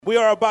we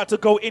are about to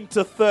go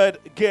into third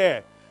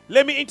gear.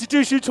 Let me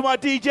introduce you to my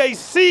DJ,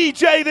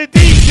 CJay the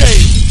DJ.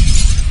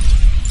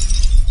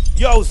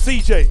 Yo,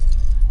 CJay.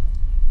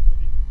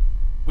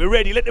 We're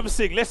ready. Let them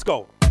sing. Let's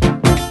go.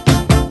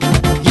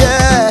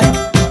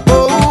 Yeah.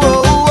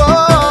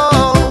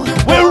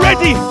 We're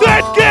ready.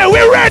 Third gear.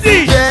 We're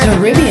ready. Yeah.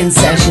 Caribbean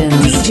Sessions.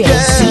 DJ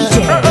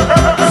CJay.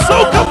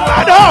 Soca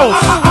Madhouse.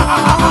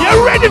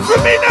 You ready for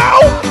me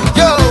now?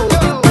 Yo.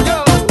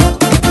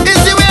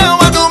 Is the way I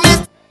want to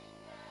meet?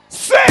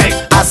 Sing.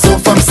 I saw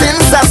from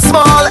since I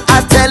small.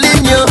 I'm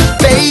telling you,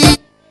 baby.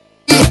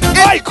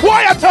 Hey,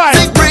 quiet time.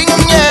 They bring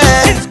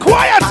It's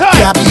quiet time.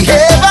 can't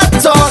behave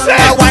at all.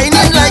 I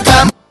whining like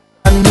I'm.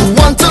 And you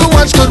want to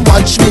watch, could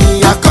watch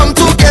me. I come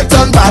to get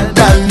on bad.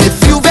 And if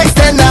you vex,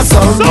 then I'm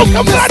sorry.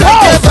 Soca Yes,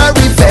 Madhouse.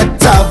 every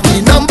vet have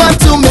the number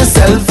to my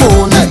cell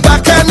phone.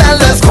 Back and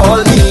let's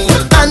call me.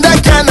 And I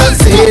cannot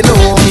say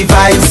no.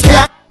 Device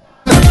can.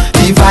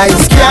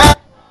 Device can.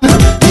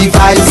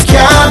 Device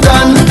can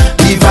done.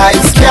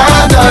 Device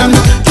can done.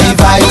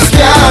 Device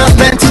can.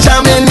 Plenty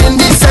jamming in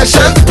the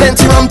session.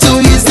 Plenty rum to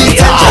ease the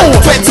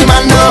tension. 20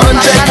 man,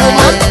 100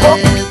 woman.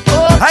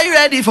 Are you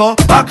ready for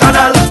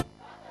Bacchanal?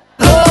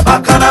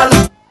 Bacchanal,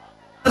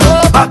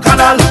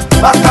 Bacchanal,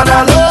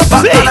 Bacchanal,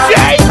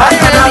 CJay.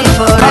 Bacchanal,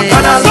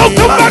 Bacchanal,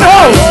 Soca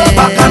Madhouse.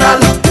 Bacchanal,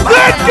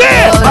 Third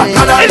gear.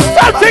 It's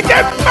time to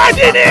get mad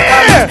in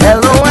here.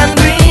 Hello and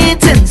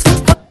greetings.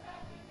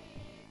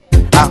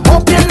 I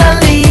hope you're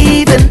not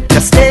leaving.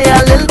 Just stay a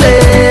little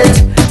bit.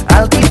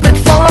 I'll keep it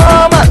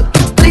formal.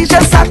 Please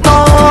just act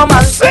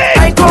normal. Sing.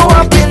 I grew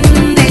up in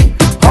the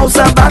house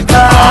of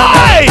Bacchanal,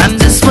 Aye. and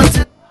this one's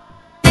mine.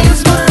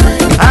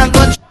 I'm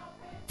gonna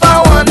if I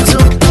want to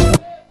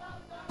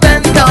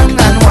bend down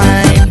and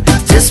whine.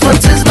 This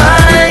foot is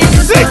mine.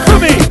 Sing for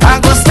me. I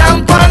go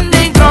stamp on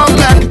the ground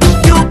and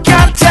you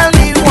can't tell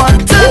me what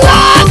to do.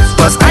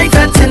 'Cause I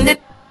got in it.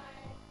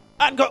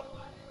 And go.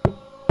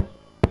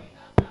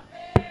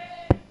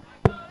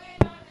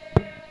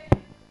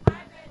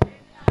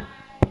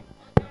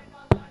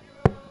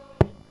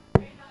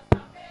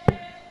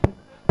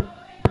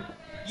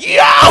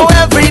 Yo! Oh,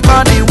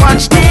 everybody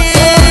watch this.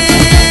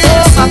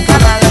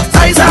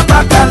 Eyes are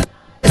back on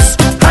this.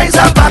 Eyes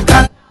are back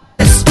on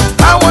this.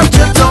 I want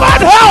you to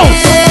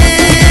Madhouse.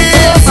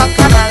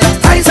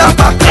 Eyes are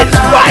back on It's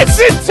vibes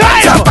in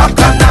Eyes are time. back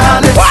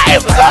on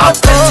Vibes up.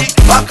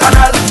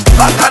 Bacchanal,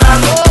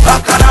 Bacchanal,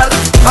 Bacchanal,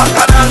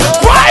 Bacchanal,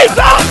 Vibes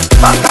up.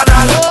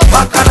 Bacchanal,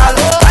 Bacchanal,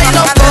 I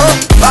love you.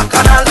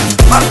 Bacchanal,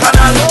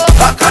 Bacchanal,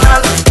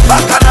 Bacchanal,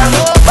 Bacchanal,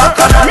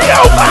 Bacchanal. Yo,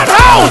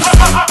 Madhouse.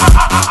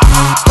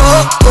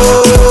 Oh,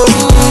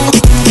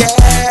 yeah.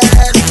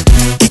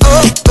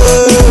 Oh,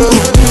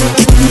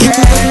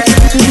 yeah.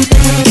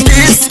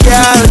 This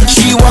girl,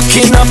 she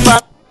walking up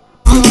and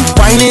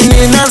whining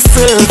in a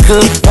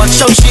circle. Watch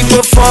how she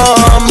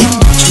perform.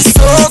 She's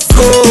so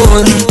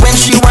cool when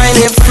she whine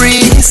and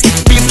freeze.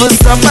 People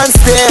stop and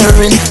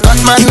staring. Got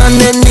man on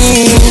their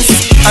knees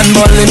and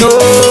balling. Oh,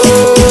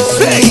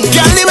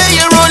 girl, the way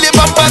you roll your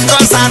bumper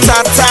cause heart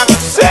attack,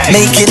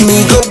 making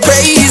me go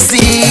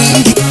crazy.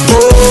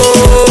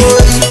 Oh,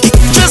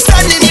 just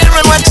standing here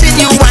and watching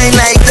you whine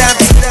like that.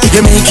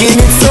 You're making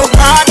it so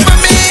hard for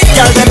me.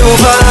 Girl, bend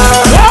over,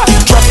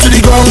 drop to the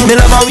ground. Me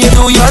love how you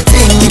do your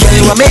thing. Girl,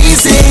 you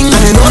amazing,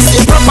 and you know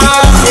stay proper.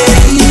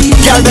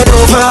 Girl, bend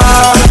over,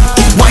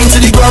 whine to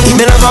the ground.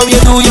 Me love how you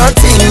do your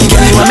thing.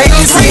 Girl, you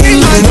amazing,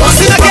 and you know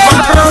stay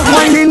proper.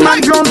 Whining my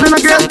drums in a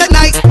girl that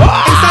night.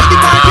 Inside the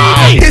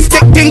party, this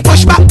thick thing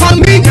push back on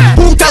me.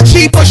 Who that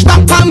she push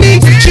back on me?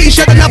 She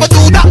should never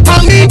do that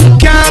on me.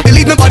 Can't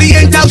believe nobody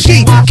ain't tell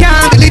she.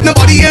 Can't believe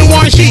nobody ain't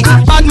warn she.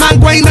 Bad man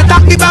going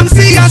attack the bang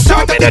see.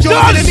 Show me the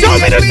dog. Show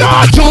me the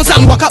dog. Jones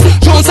and walk up,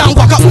 Jones and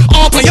walk up.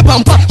 Open your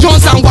bumper,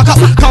 Jones and walk up.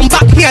 Come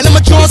back here, let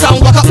me Jones and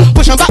walk up.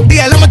 Push him back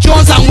there, let me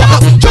Jones and walk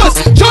up. Jones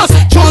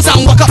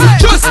and walk up.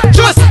 Jones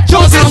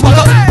and walk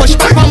up. Push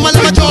back on my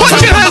let me Jones.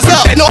 Put your hands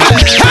up.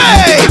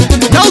 Hey,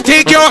 now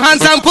take your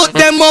hands and put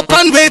them up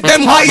and wave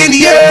them high in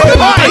the air.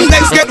 And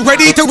let's get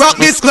ready to rock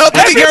this club.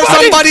 Let me hear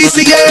somebody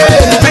see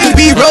it. Then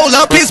we roll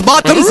up his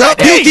bottoms up.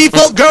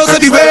 Beautiful girls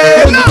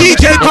everywhere.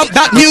 DJ pump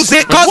that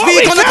music, cause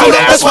we gonna pull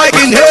up a spike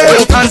in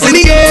here. Hands in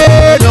the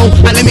air, no.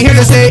 And let me hear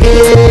you say,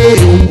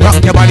 hey.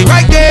 Rock your body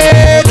right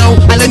there, no.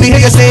 And let me hear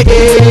you say,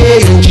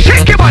 hey.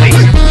 Shake your body.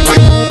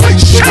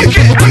 Shake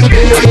it.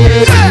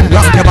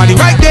 Rock your body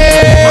right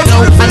there,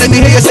 no. And let me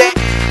hear you say,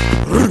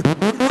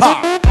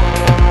 ha.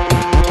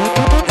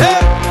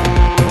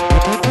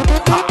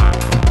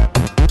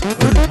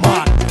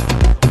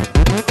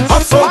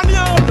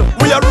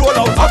 We are roll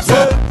out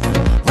upset.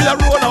 We are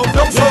roll out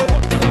upset.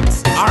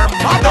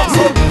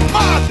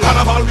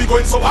 Carnival we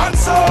going so and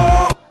so.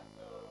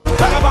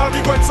 Carnival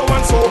we going so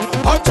and so.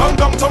 Up tongue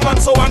down tongue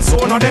and so and so.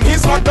 Now then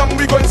he's locked down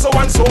we going so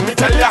and so. Me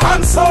tell ya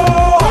and so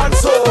and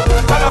so.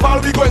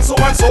 Carnival we going so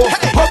and so.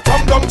 Up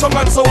tongue down tongue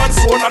and so and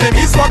so. Now then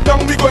he's locked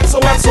down we going so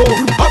and so.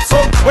 Up so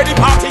where the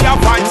party have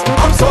vibes.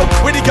 Up so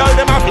where the girl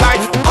them have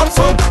life. Up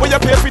so where you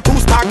pay for 2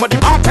 stag, but the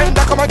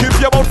bartender come and give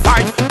you about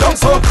 5. Down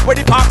so where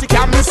the party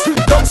can miss.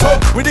 Down so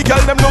where the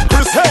girl them look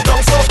Chris.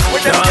 Down so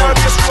where them girl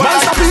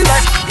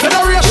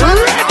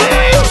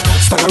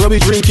we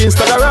drinking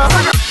Stagara.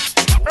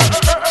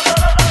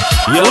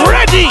 You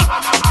ready?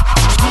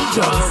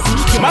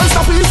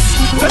 Masterpiece,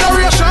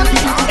 Federation.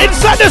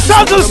 Inside the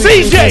sound of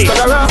CJay.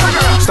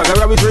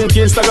 Stagara, we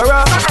drinking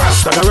Stagara.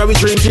 Stagara, we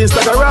drinking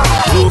Stagara.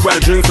 No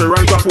brand drink for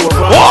run top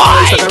over.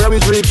 Stagara, we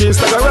drinking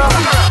Stagara.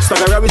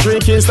 Stagara, we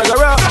drinking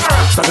Stagara.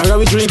 Stagara,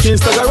 we drinking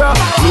Stagara.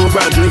 No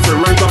brand drink for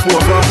run top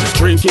over.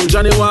 Drinking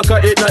Johnny Walker,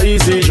 it not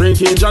easy.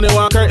 Drinking Johnny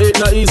Walker, it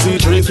not easy.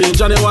 Drinking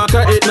Johnny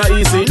Walker, it not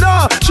easy.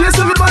 No,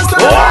 chasing with man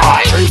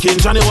Stagara. Drinking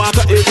Johnny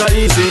Walker, it not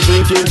easy.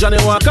 Drinking Johnny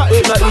Walker,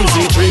 it not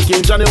easy.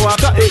 Drinking Johnny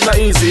Walker, it not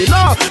easy.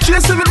 No,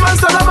 chasing with man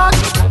Stagara, man.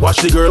 Watch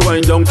the girl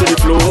wind down to the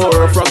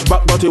floor. Frog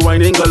back, body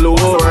winding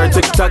galore.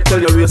 Tick tock, tell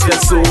your waist get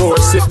sore.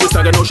 Sip this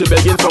Stagara, now she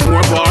begging for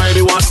more. Boy,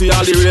 we want to see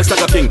all the real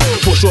Stagara king.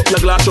 Push up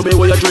your glass, show me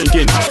what you're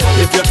drinking.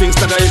 If you think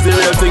Stagara is the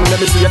real thing, let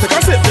me see you take a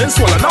sip, then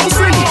swallow, now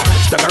sing.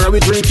 Stagara,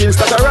 we drinking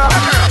Stagara.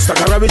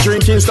 Stagara, we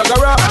drinking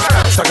Stagara.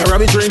 Stagara,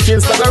 we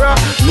drinking Stagara.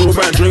 No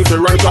brand drink to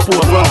rank up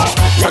over.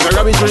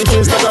 Stagara, we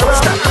drinking Stagara.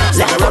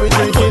 Stagara, we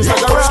drinking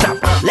Stagara.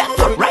 Left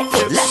foot, right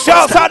foot, left foot.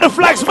 Shout out the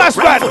Flagz Mass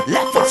Band.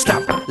 Left foot,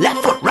 stop.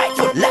 Left foot, right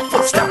foot, left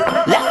foot, stop.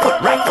 Left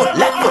foot, right foot,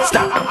 left foot,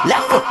 stop.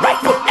 Left foot, right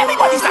foot.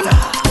 Everybody stop.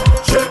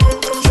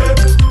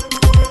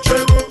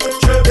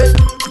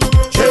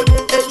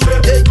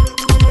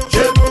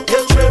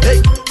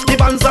 The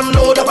bands them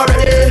load up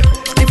already.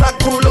 The flag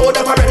crew load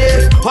up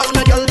already. Hot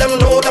my girl them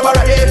load up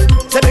already.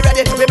 Say we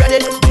ready, we ready.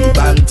 The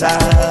band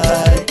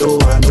tight,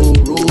 don't want no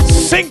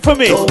rules. Sing for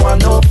me. Don't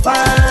want no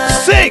fight.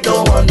 Sing.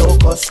 Don't want no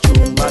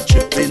costume. I'm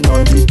tripping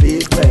on the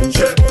pavement.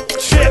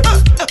 Chip.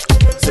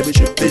 Say we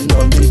tripping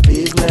on the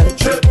pavement.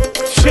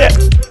 Chip.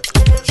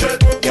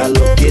 You're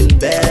looking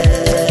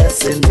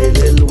best in the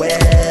little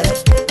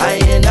wet. I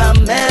ain't a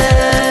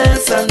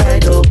mess and I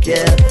don't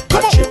care.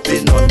 I'm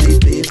tripping on the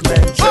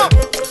pavement.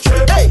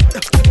 Hey,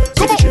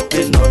 say we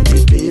tripping on the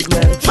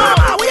pavement.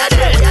 Mama, we are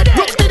there.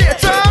 Look to the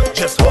top.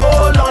 Just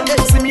hold on.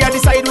 See me at the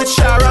side with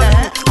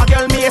Sharon. A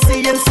girl me a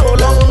seeing so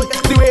long.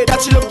 The way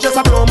that she look just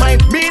a blow mine.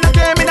 Me in a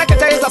game in a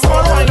get is a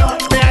small wine.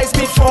 My eyes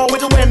meet for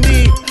with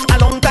Wendy. A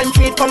long time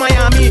treat for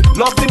Miami.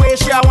 Love the way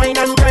she a wine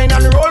and grind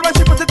and roll when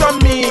she put it on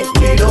me.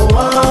 We don't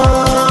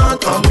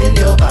want come in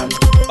your band.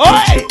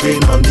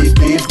 Tripping on the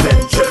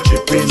pavement.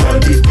 Tripping on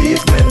the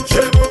pavement.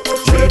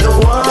 We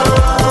don't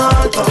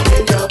want come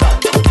in your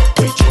band.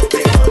 We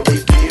tripping on the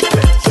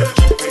pavement.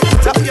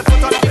 Tap your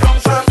foot on the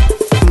function.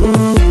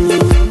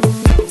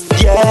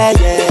 Yeah,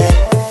 yeah.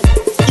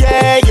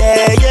 Yeah,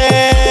 yeah,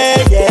 yeah,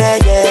 yeah,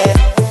 yeah.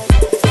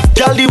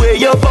 Girl, the way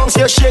you bounce,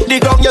 you shake the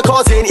ground, you're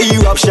causing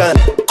eruption.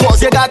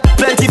 Cause you got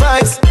plenty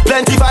vibes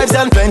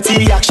and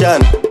plenty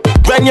action.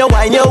 When you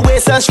wind your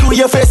waist and screw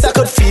your face, I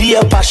could feel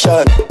your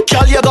passion.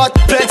 Girl, you got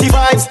plenty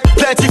vibes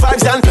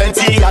and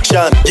plenty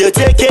action. You're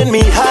taking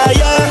me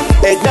higher,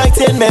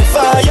 igniting me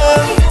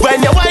fire.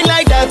 When you wind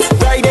like that,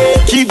 Friday,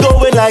 keep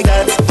going like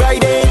that,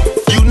 Friday.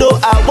 You know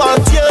I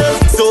want you,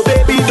 so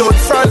baby don't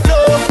front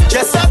low.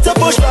 Just have to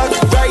push back,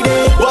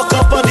 Friday. Walk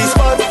up on the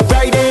spot,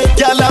 Friday.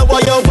 Girl, I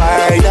want you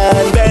wine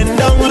and bend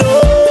down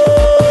low.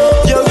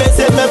 You're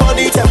raising my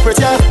body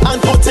temperature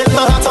and putting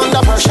my heart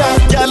under pressure.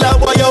 Girl, I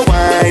want you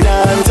wine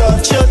and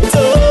touch your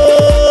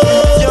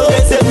toes. You're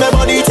raising my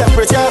body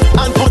temperature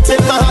and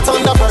putting my heart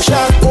under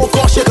pressure. Oh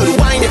gosh, you could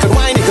wine,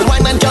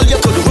 man, girl, you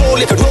could roll,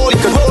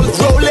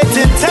 roll it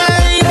in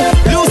time,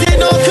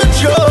 losing all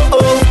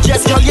control.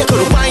 Yes, girl, you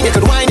could wine,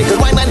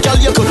 man, girl,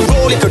 you could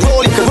roll, roll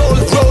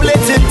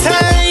it in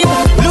time,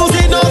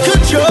 losing all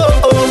control.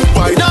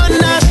 Wine on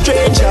a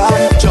stranger,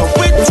 jump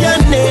with your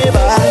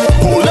neighbor,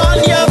 hold on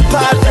your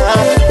partner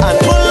and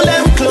pull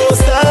them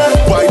closer.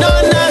 Wine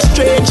on a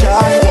stranger,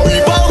 worry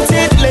about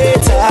it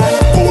later.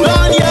 Hold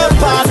on your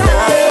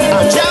partner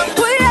and jump.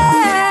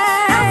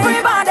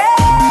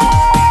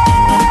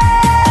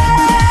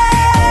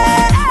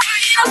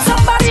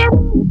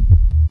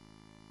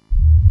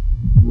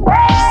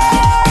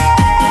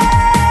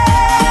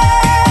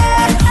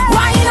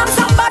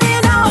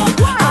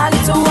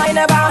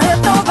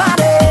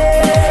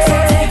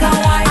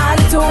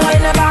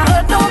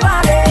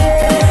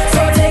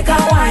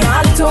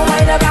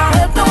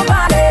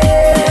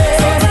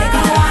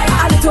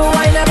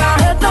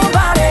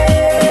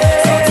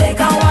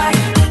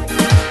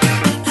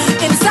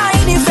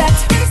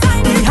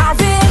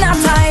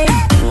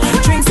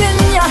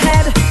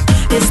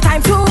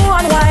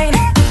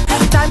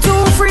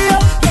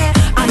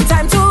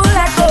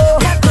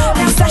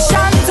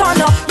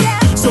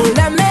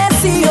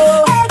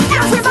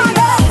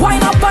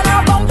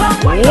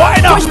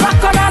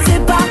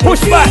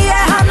 Push back.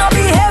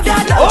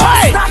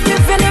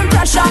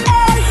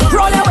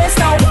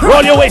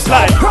 Roll your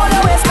waistline. Roll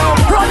your waist now.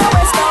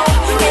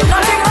 Ain't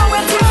nothing wrong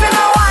with keeping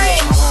a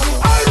wine.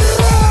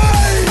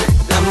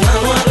 La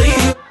mano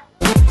arriba,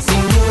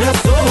 cintura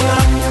sola,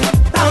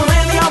 da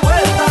media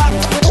vuelta,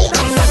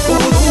 danza tu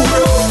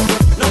duro,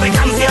 no te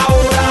canses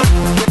ahora,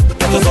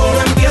 que esto solo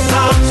empieza.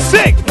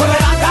 Sick. Mueve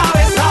la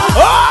cabeza.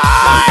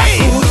 Hey!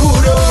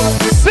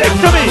 Sick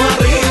to me.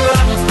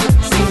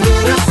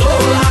 Cintura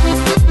sola,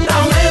 da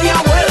media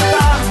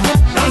vuelta,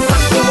 danza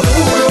tu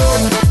duro,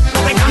 no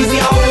te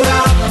canses ahora.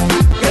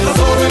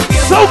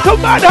 Soca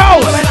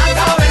Madhouse.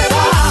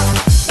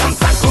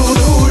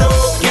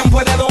 ¿Quién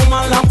puede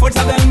domar la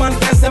fuerza del mal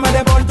que se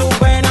mete por tu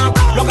pena?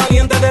 Lo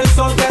caliente del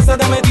sol que se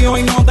te metió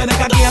y no te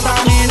deja quieta,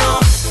 nena.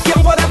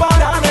 ¿Quién puede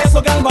parar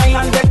eso que al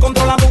bailar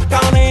descontrola tu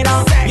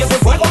cadera? Y ese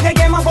fuego que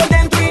quema por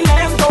dentro y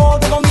lento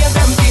te convierte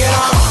en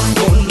piedra.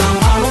 Con la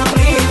mano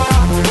arriba,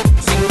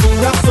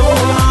 cintura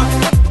sola,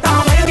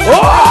 dame Dios.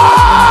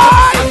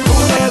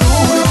 Sacude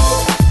duro,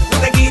 no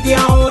te quite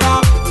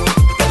ahora,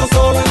 que esto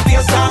solo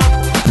empieza.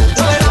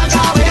 Dale la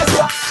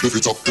cabeza. Lift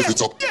it up, lift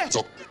it up, lift it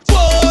up.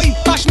 Boy,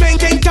 Bashman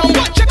came down.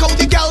 Check out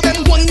the gal,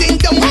 them winding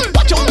down.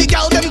 Watch out the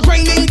gal, them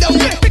grinding down.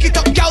 Pick it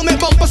up, gal, make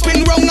bumper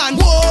spin round and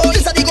whoa.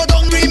 This a the go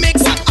down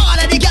remix. All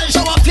of the gal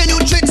show off your new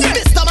tricks.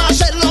 Mr.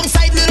 Marshall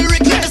alongside Little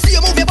Rick. Let me see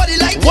you move your body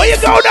like this. Where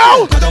you go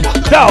now?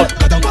 Down,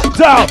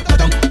 down,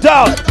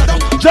 down,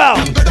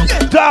 down,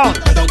 down,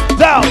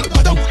 down.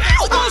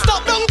 Ow, don't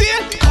stop down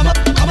there. Come up,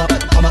 come up,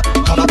 come up,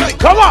 come up, right.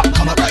 Come up,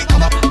 Come up, right.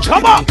 Come up,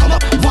 come up. come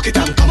up, walk it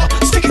down, come up,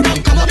 stick it down,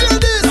 come up. Hear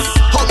this.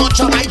 How much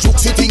of my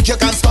jokes you think you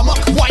can stomach?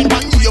 Wine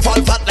man, you fall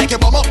flat like a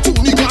bum up. Two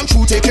nigga and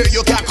true, take care,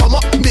 you can't come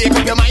up. Make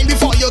up your mind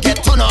before you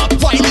get turn up.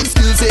 Wine and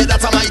still say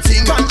that's my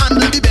thing. Can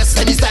handle the best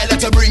any style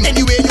that you bring.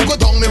 Anyway, you go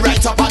down, me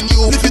right up on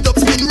you. Lift it up,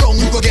 spin wrong,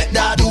 you go get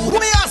that do.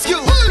 Let me ask you,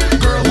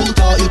 girl, who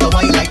taught you to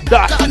wine like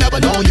that? I never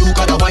know you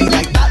could wine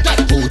like that.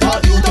 Who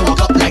taught you to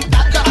walk up like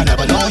that? I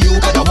never know you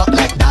could walk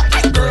like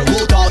that. Girl, who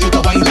taught you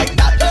to wine like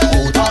that?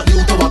 Who taught you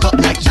to walk up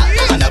like that?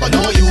 I never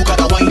know you could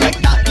wine like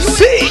that.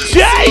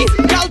 CJay.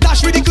 Gal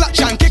dash with the clutch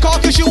and kick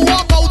off your shoe,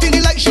 walk out in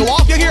the light, show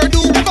off your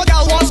hairdo. If a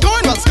gal wants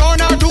scorn, well scorn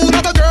her too.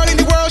 Not a girl in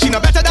the world, she no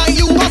better than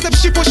you. Cause if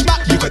she push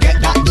back, you could get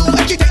that do.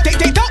 If she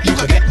take up, you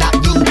could get that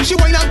do. She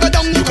whine and go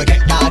down, you could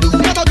get that do.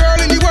 Not a girl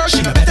in the world,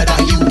 she no better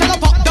than you. Not a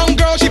pop down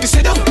girl, she be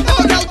sit down. If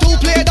a gal too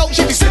play down,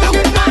 she be sit down.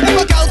 If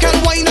a gal can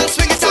whine and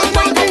swing it and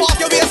whine, pop off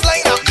your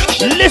waistline.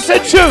 Listen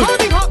to All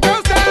the hot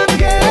girls down,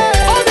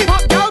 yeah. All the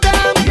hot girls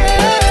down,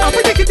 yeah. I'm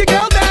pretty kitty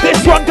girl down.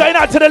 this one going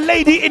out to the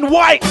lady in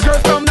white.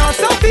 Girls from north,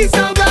 south, east,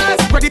 and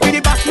west. Ready for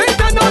the bash, make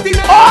that naughty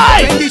net.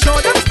 Oi! When the show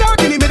them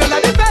start in the middle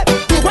of the bed.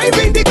 Who ain't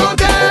win the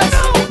contest?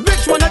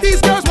 Which one of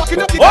these girls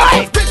walking up the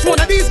Oi! best? Which one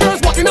of these girls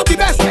walking up the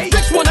best?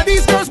 Which one of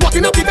these girls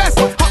walking up the best?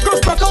 Hot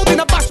girls broke out in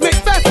a bash, make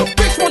fest.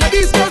 Which one of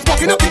these girls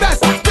walking up the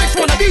best? Which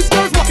one of these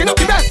girls walking up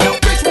the best?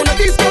 Which one of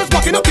these girls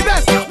walking up the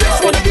best? Which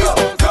one of these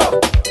girls?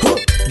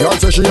 Y'all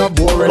say she a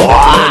boring.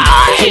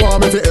 Why? She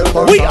want me to help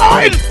her. We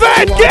are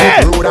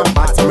infected. Rude and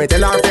bad, so me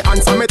tell her to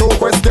answer me two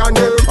questions.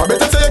 I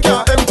better say you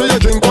can't empty your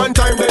drink one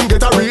time, then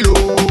get a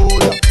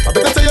reload. I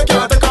better say you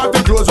can't take off the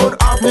clothes, run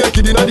half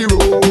naked inna the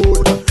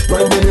road.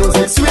 When the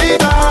music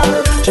sweeter,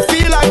 she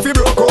feel like she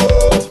broke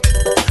out.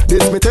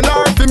 This me tell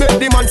her to make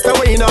the monster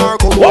in her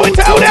come What we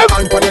tell them?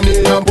 Hand on your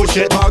knee and push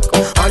it back.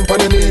 Hand on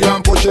your knee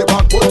and push it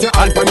back. Put your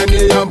hand on your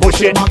knee and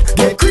push it back.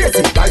 Get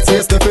crazy, like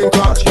say Stephen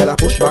Clark. Girl,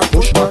 push back,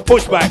 push back,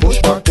 Push back.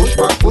 push back, push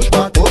back, push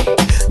back, push.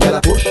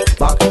 Girl, push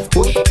back,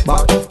 push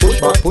back,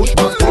 push back, push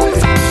back,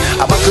 push.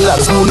 I buckle up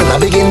smooth and I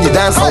begin the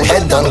dance. My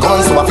head done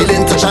gone, so I feel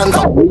into chant.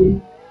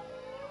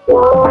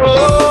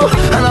 Oh,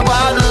 and I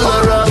bottle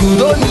of rum. You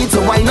don't need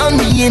to whine on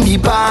me in the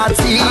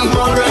party. I'm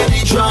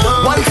already drunk.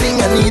 One thing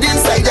I need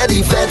inside the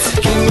defense.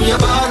 Give me a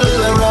bottle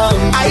of rum.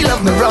 I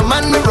love me rum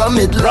and me rum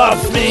it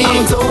love me.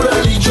 I'm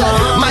totally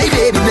drunk. My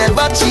baby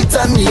never cheat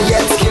on me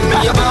yet. Give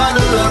me a bottle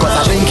of rum. But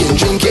I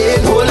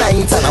drinking whole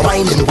night and I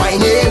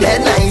whining,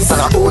 head nice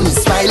and I only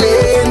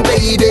smiling,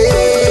 baby.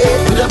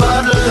 With a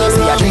bottle of rum.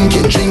 See I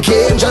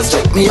drinking, just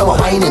check me out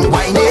whining.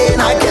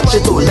 I get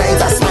you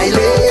tonight, I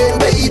smiling,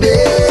 baby.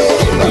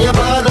 Give me a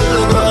bottle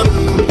of rum.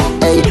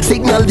 Hey,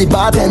 signal the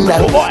bartender.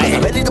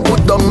 I'm ready to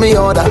put down my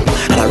order,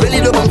 and I really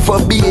don't want for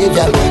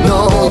behavior.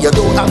 No, you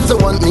don't have to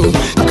want me.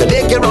 You can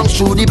take your wrong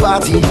through the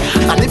party,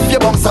 and if you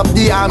bounce up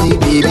the army,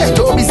 baby,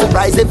 don't be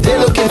surprised if they're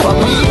looking for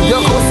me.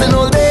 You're coasting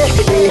all day,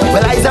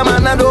 well I's a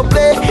man I don't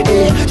play.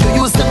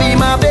 You used to be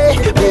my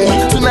baby.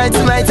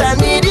 Tonight I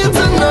need you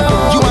to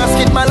know. You ask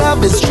if my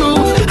love is true,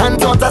 and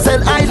thought I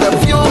said I love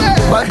you,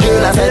 but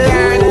girl I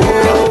said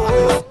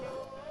oh.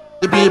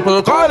 The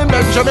people call him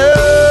Benjamin.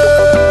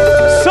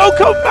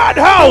 Soca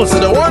Madhouse. So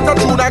they want to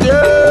tune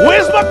again.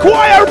 Where's my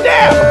choir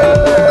there?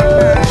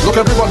 Look,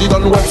 everybody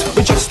done wet.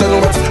 We chest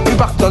done wet. We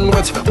back done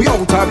wet. We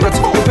out of breath.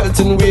 We felt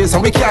in ways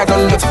and we can't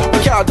done yet. We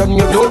can't done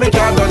yet. No, we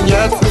can't done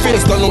yet. We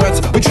face done wet.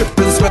 We trip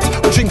in sweat.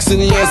 We drinks in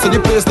the air. So the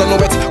place done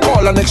wet.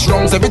 Call our next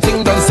rounds.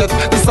 Everything done set.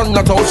 The sun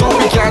not out. So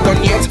we can't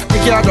done yet. We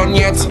can't done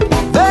yet.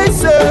 They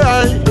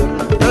say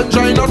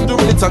enjoy not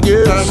doing it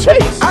again.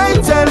 Jeez. I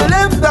tell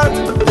them that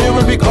they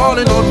will be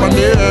calling out my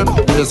name.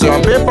 Yes,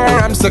 on paper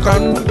I'm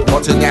second,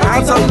 but in your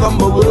heart I'm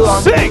number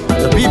one. Sing.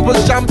 The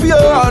people's champion,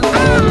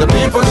 the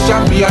people's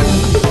champion.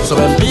 So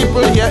when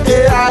people hear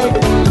AI,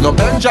 no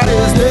Benja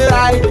is the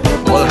eye.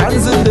 All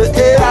hands in the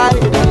AI,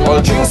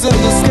 all drinks in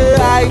the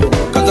sky.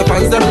 Cause the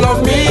fans them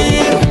love me,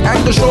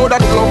 and the show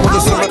that love with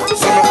the summer.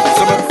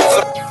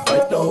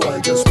 Right now I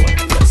just want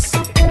this.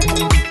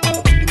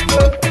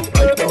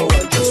 Right now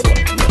I just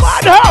want this.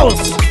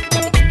 Madhouse.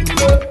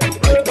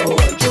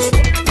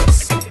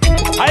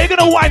 Are you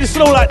gonna wind it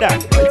slow like that?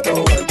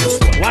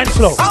 Wine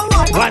slow.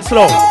 Wine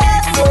slow.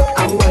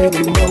 I'm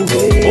winding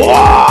away.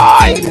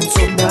 Why? Feeling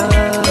so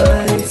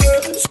nice.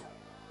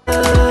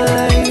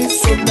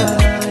 So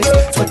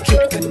nice. So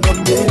dripping on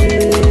me.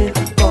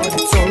 But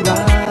it's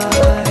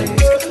alright.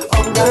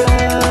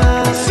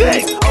 Alright.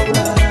 Sing.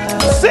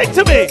 Alright. Sing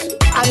to me.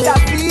 And I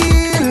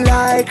feel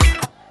like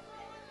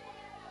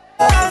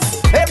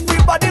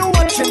everybody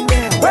watching me.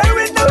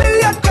 Wearing a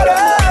million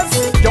colors.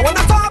 You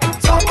wanna talk?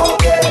 Talk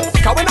okay.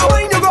 Cause when I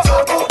wine you go.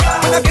 Talk okay.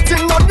 When I get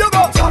in on you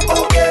go. Talk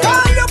okay.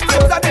 Call your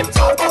friends and them.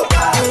 Talk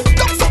okay.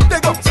 Ducks up they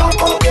go.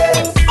 Talk okay.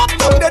 Up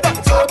down they go.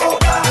 Talk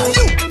okay.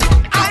 You,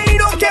 I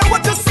don't care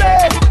what you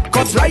say.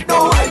 Cause right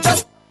now I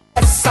just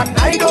and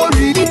I don't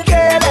really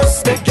care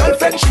less. The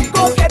girlfriend she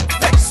go get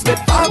vexed. The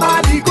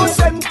family go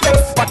send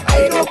text. But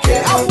I don't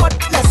care how what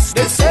less.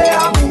 They say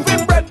I'm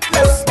moving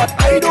breathless. But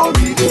I don't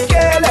really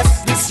care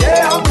less. They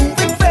say I'm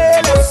moving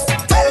fearless.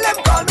 Tell them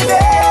call me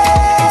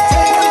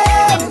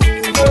name.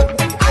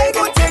 I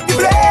go take the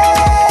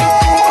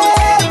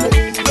blame.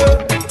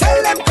 Tell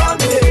them call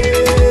me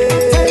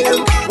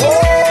name.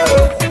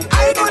 Oh,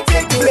 I go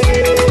take the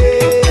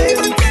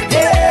blame.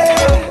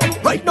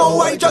 Yeah. Right now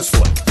I just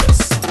want this.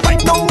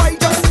 Right now I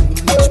just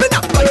watch me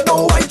now. Right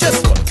now I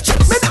just watch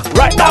me now.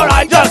 Right now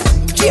I just.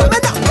 Cheer me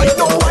now. Right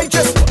now I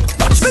just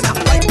watch me now.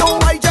 Right now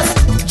I just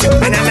cheer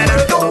me now.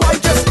 Right now I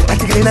just.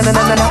 Na na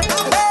na na na.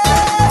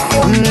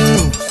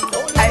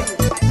 Hey,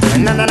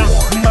 na na na,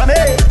 mommy,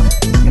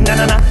 na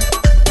na na.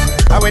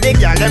 How we the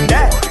girl them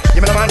there?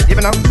 Give me the man, give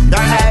me the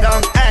head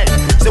on. Hey,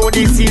 so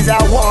this is a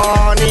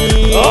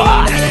warning.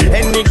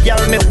 Any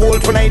girl me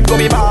hold tonight go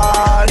be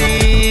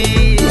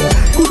body.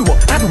 Good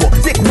work, hard work,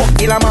 take work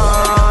till a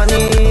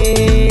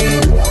morning.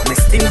 Me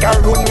stink a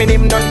road, me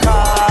name done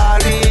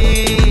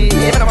carry. Give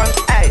me the man,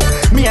 hey.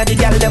 Me and the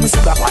girl them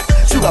sugar pot.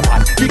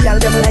 The girl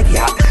them like it.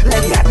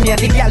 Me and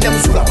the girl them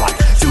sugar pot.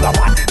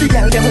 The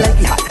girl them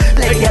like it.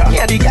 Me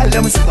and the girl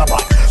them sugar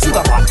pot.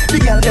 The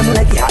girl them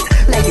like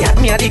it.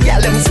 Me and the girl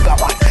them sugar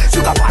pot.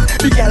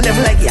 The girl them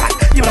like it.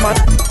 You know man,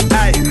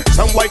 hey,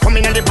 some boy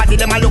coming in the party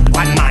them a look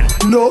one man.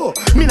 No,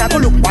 me not go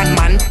look one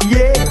man.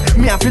 Yeah,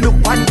 me have to look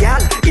one girl.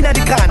 Inna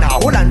the corner,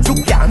 hold on to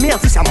girl. Me a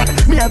fisherman,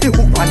 me have to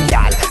hook one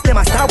girl. Them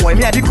a star boy,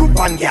 me a the group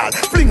one girl.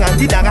 Fling and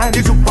the dagger and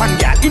the took one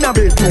girl. Inna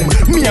bedroom,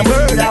 me a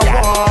murder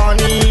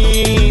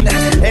warning.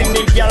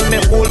 Any girl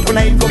me hold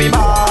tonight go be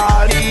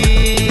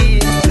body.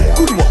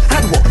 Good work,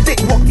 hard work,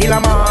 take work till a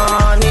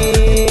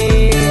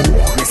morning.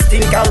 Me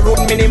stink a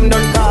road, me name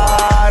done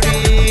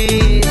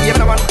carry. You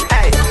know what?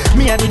 Hey,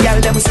 me and the girl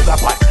them sugar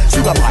pot. The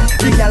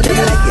girl them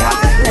like it.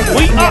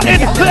 We are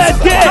in third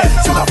gear.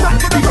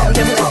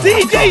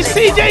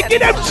 CJay, get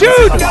them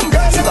tuned.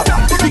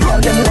 The girl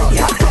them like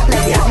it.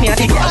 Me and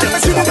the girl them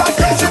sugar pot.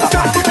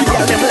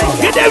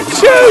 Get them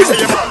tuned.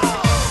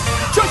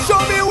 Just show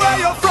me where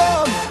you're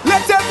from.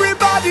 Let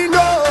everybody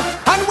know.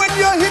 And when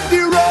you hit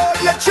the road,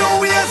 let your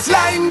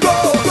waistline go.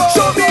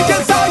 Show me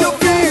just how you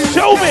feel.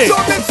 Show me. Show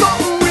me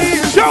something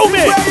real. Show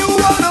me. Where you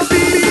wanna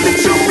be.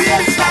 Let your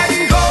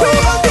waistline go. We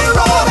on the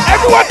road.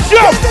 Everyone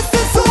jump. This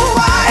is who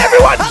I am.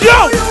 Everyone jump.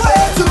 I'll show you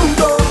where to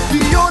go.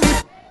 The only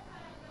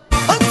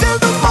until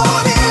the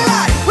morning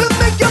light will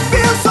make you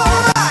feel so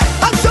right.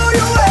 I'll show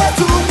you where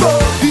to go.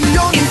 The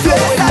only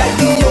place like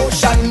the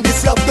ocean.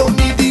 This love don't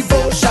need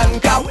devotion.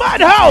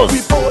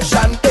 Madhouse.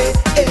 Potion,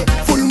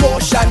 full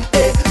motion,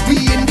 we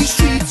in the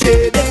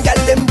street, them gal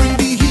them bring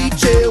the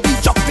heat, we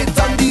chop it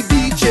on the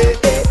beach,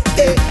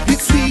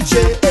 it's sweet,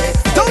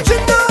 don't you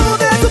know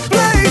there's a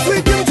place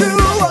we can do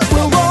what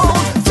we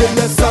want, till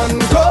the sun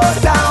goes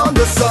down,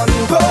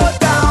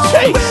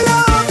 Shake. we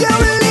love, yeah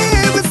we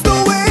live, it's the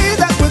way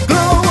that we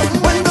glow,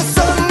 when the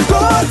sun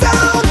goes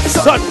down,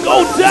 Sun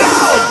go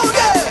down.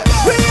 yeah,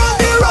 we on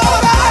the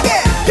road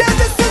again, yeah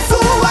this is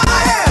who I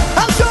am,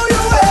 I'll show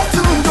you where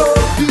to go,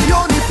 the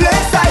only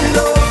place I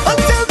love,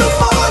 until the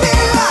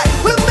morning light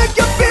will make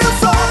you feel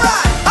so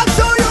right, I'll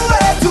show you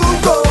where to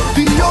go,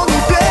 the only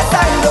place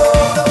I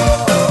love,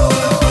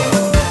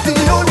 the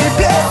only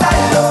place I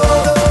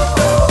love,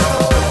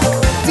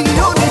 the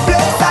only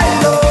place I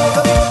love,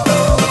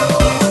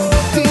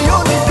 the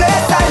only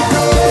place I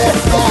love.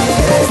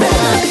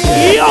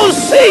 Yo,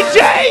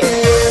 CJay.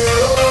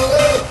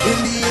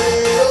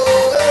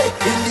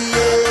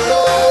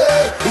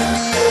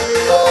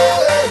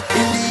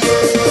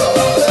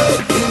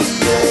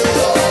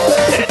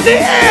 In the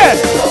air.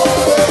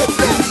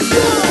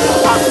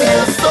 I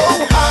feel so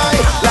high,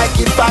 like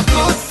if I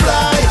could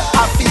fly.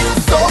 I feel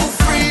so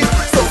free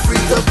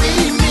to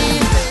be me.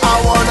 I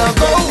wanna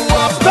go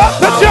up, Stop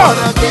the I jump.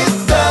 wanna get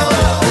down.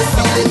 This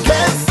feeling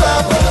can't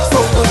stop, so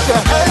put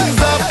your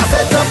hands up. I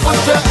said to put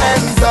your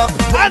hands up.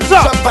 Hands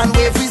up. Jump and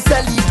wave, we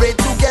celebrate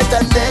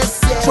togetherness.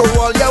 Throw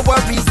all your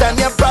worries and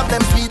your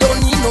problems, we don't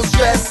need no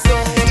stress.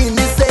 In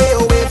this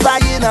AOA,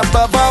 flying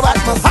above our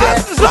atmosphere.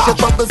 Hands Push up. your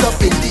troubles up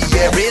in the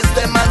air, raise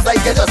them hands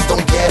like you just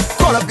don't care.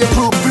 Call up your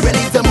crew, we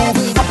ready to move.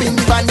 Up in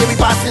the van, yeah, we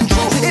passing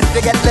through. If they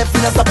get left,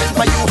 we not stopping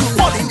for you.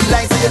 Fall in the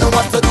line, so you know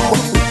what to do.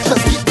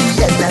 Just keep the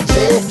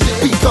energy.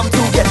 We come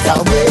to get our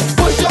way.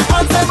 Push your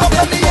hands and up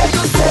in the air,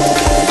 you say.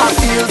 I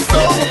feel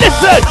so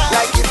Listen. high,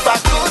 like if I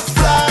could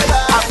fly.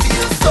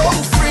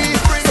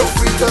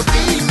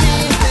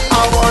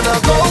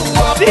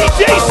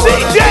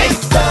 CJay.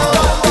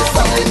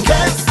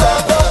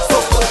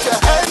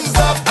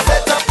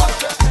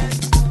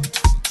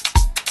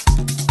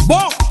 Bon,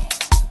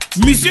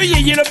 Monsieur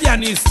Yeye le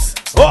pianiste.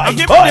 Oi,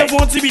 Ok, oi.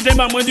 pour activité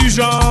maman du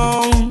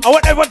genre. I want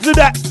everyone to do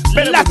that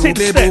Latin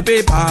step.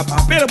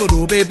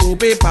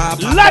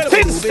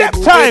 Latin step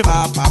time.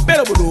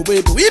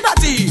 Oui,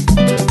 parti.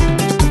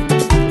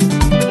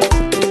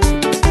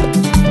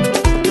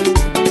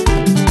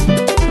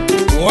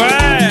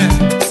 Ouais,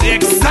 c'est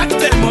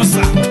exactement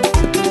ça.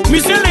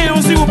 Monsieur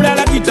Léon, s'il vous plaît, à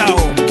la guitare.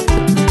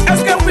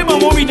 Est-ce que vous pouvez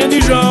m'envoyer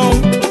du genre?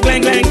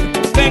 Gling, gling,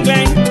 gling,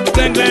 gling,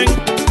 gling, gling, gling,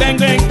 gling,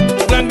 gling,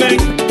 gling,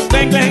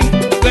 gling, gling,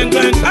 gling,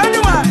 gling.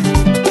 Anyway.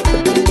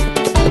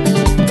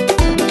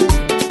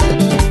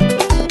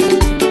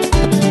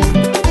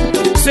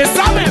 C'est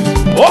ça même.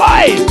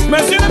 Oi!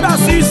 Monsieur le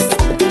bassiste,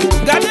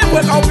 gardez-moi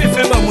quand vous pouvez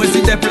faire moi,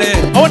 s'il te plaît.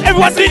 I want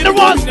everyone to eat the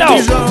ones now.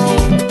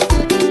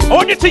 I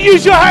want you to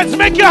use your hands.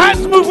 Make your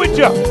hands move with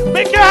you.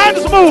 Make your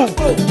hands move.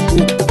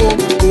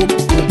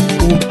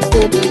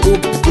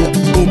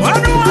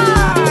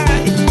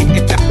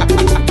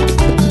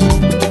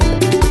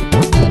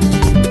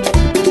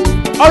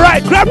 All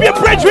right, grab your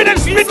brethren and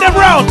spin them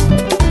round.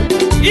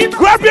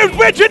 Grab your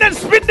brethren and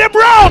spin them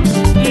round.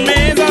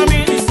 Spin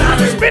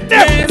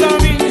them.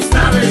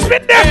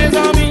 Spin them.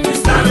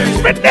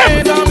 Spin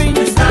them.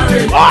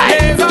 Oi!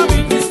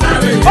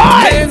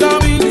 Oi!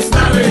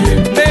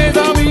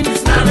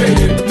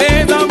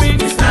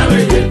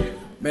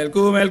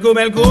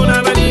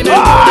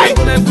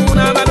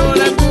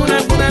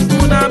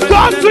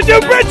 Dance with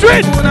your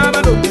brethren.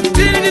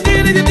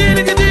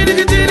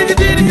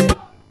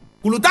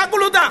 Kuluta,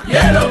 kuluta. Oi!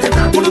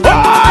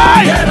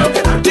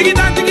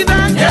 Tigita, tigita.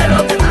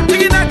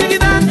 Tigita,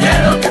 tigita.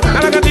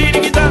 Alaka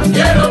tigita.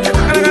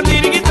 Alaka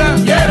tigita.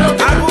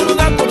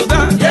 Akuluta, kuluta.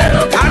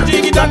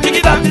 Tigita,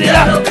 tigita.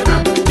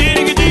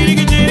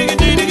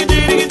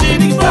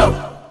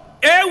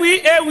 Eh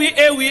oui, eh oui,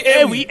 eh oui,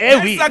 eh oui, eh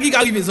oui. C'est ça qui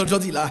arrive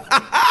aujourd'hui là.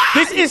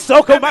 This is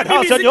Soca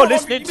Madhouse and you're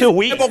listening to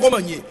We.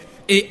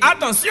 Et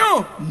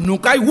attention, nous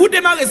caillou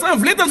démarrer sans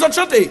v'lait dans notre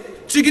chanter.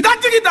 Tigita,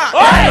 tigita.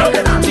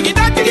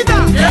 Tigita, tigita.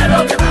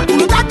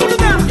 Kuluta,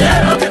 kuluta.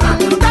 Kuluta,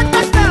 kuluta.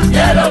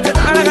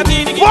 Alaka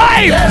tigita.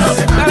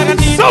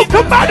 Vibes!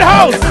 Soca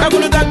Madhouse!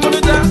 Akuluta,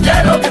 kuluta.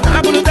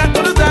 Akuluta,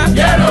 kuluta.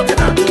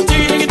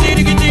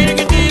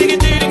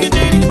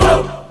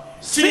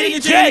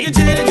 CJay!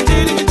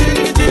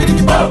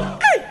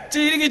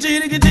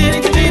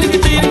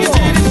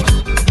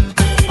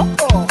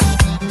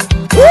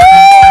 Woo!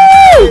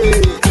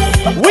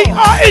 We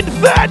are in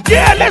third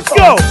gear, let's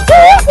go!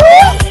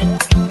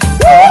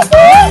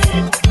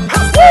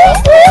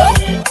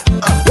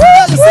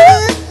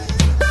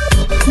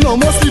 No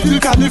more sleep till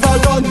carnival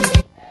done.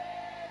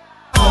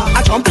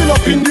 I jumping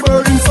up in the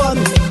burning sun.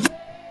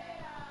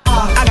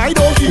 And I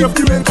don't care if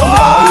the rain comes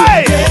down.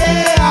 Oi!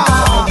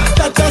 Yeah,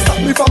 that just stop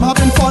me from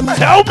having fun.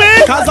 Tell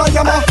me! Cause I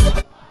am a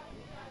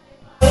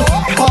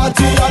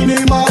party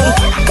animal,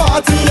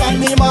 party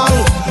animal.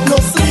 No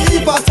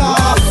sleep at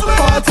all.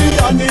 Party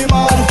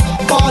animal,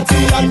 party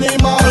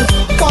animal,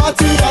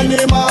 party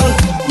animal.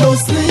 No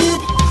sleep.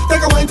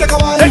 Take a wine, take a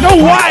wine. Take a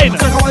wine!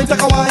 Take a wine,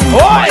 take a wine.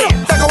 Oi!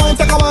 Take a wine,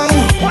 take a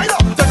wine. Wine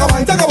up. Take a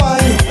wine, take a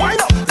wine. Wine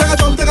up. Take a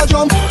jump, take a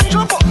jump.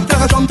 Jump up. Take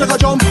a jump, take a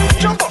jump.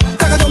 Jump up.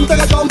 Take a jump, take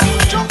a jump.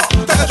 Jump up.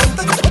 Take a jump,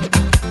 take a jump.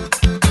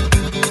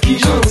 Qui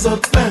j'en ai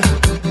fait,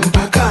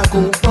 pas qu'à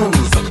comprendre,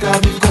 ça qu'à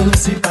vivre comme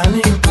si pas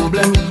ni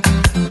problème.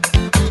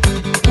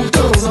 Pour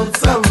temps en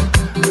temps,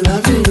 la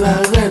vie la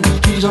reine,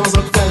 qui j'en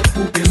ai fait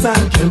pour que ça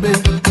kembe.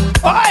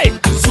 Oi!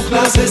 Sous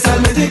place c'est ça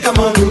le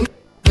médicament nous.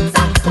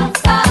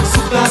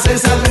 Sous place c'est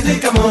ça le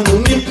médicament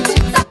nous.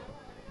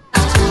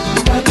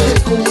 Pas de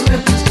couler,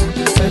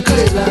 c'est que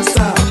la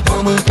ça, pas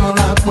moins quand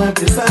la pointe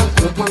et ça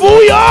peut prendre.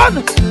 Bouillon!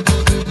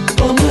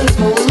 Pas moins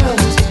qu'on l'a,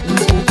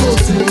 pour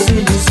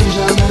continuer si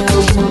jamais je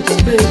m'en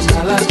tombe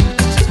malade.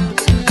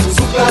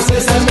 Sous place c'est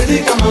ça le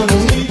médicament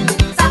nous.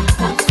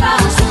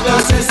 Sous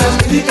place c'est ça le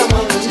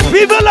médicament nous.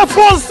 Vive le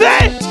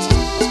français!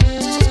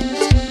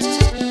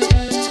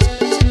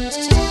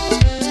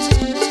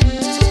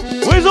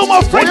 Where's all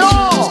my French?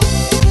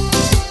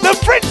 The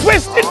French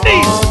West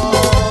Indies!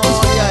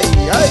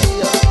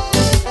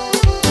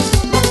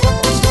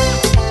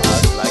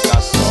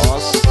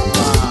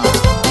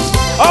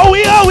 Oh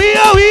oui, oh oui,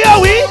 oh oui, oh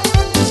oui!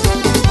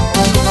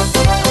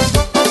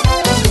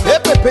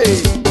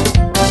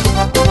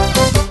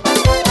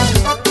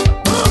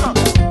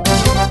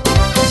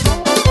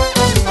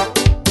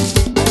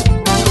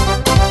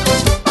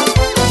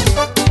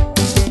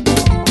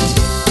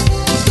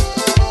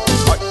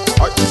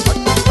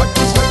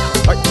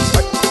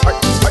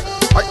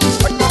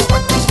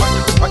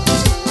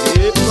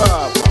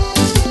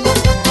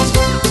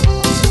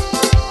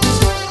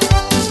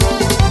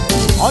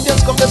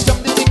 Audience come let's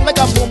jump the thing like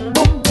a boom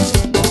boom.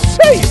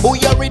 Hey!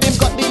 Booyah rhythm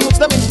got the youths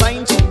them in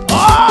mind.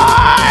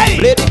 Aye!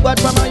 Play the quad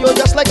from you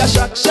just like a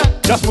shock shot.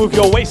 Just move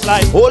your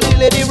waistline Hold the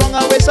lady wrong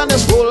her waist and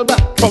just roll back.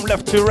 from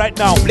left to right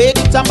now. Play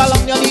the tambal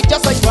on your knee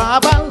just like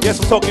Baba. Yes,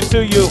 I'm talking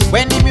to you.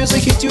 When the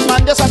music hit you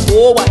man just a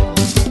go wild.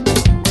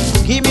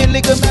 Give me a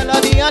little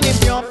melody and the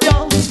pion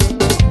pion.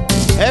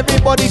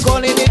 Everybody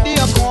calling it the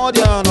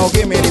accordion. Now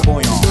give me the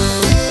bouillon.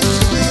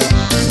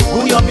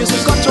 Who your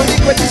music control the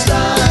greatest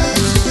style.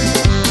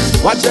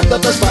 Watch them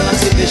daughters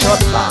balance in the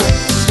short line.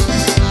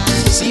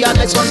 See our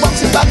next one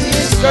boxing back to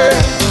his girl.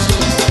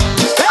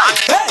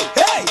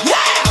 Hey,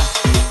 yeah!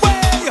 Way.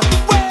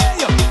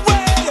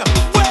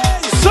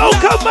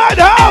 Soca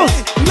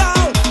Madhouse!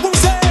 Now, who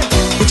say?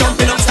 We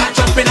jumping up, start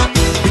jumping up.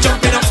 We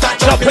jumping up, start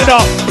Jumping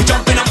up. We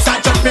jumping up,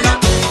 start jumping up.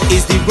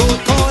 Is the road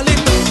calling?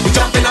 We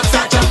jumping up,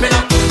 start jumping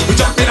up. We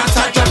jumping up,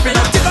 start jumping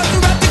up. Take up the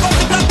rap, take up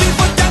the black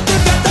people, jump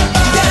together.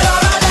 Get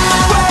all of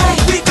that.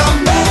 We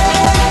come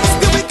back.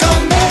 Still we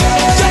come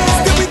back.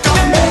 Still we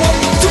come back.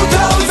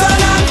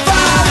 2005.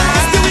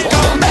 Still we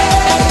come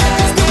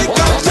back. Still we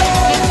come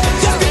back.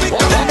 Still we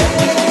come back.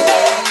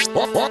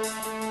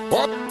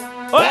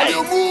 Hey.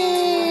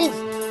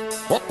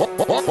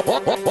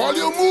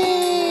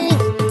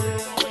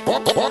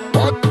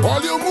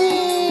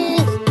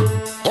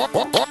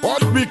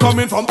 We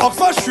coming from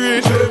Oxford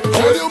Street. I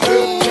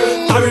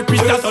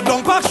repeat that to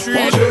Dunbar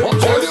Street.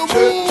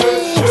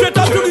 Straight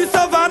up to the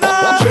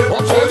savannah.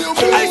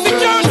 Hey,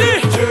 security,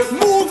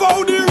 move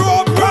out the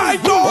road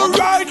right now,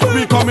 right.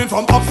 We coming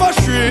from Oxford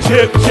Street.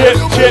 Chip.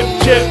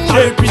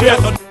 I repeat that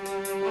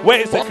to.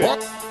 Wait a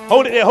second.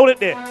 Hold it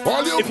there.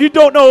 If you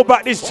don't know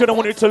about this tune, I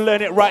want you to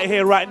learn it right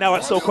here, right now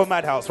at Soca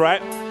Madhouse,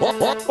 right?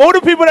 All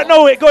the people that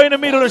know it, go in the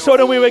middle and show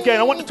them where we're going.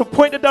 I want them to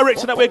point the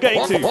direction that we're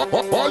going to.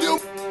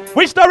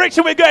 Which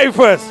direction we're going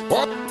first?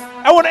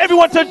 I want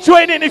everyone to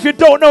join in. If you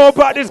don't know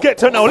about this, get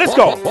to know. Let's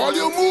go.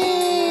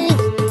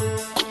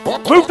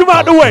 Move them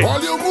out the way.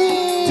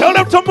 Tell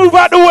them to move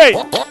out the way.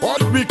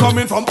 We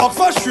coming from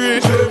Oxford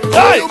Street.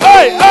 Hey.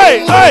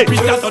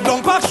 Repeat that to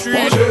Dunbar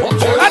Street.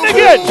 And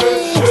again.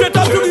 Straight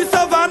up to the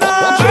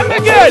savannah. And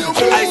again.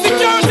 Hey,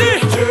 security,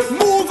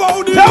 move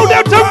out the Tell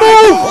them to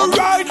move.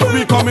 right.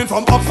 We coming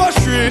from Oxford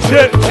Street.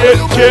 Chip.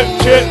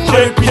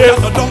 Repeat that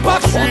to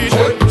Dunbar Street.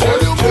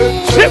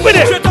 Chip with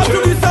it. Straight up to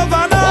the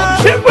savannah.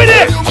 Chip with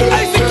it.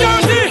 Hey,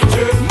 security,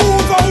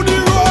 move out the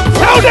road.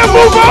 Tell them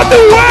move out the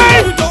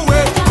way.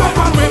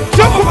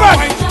 Jump and back.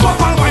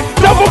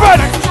 Jump and back.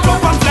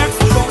 Jump and flex.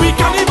 We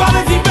can even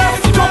the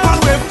best. Jump and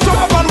wave.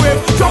 Jump up and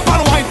wave. Jump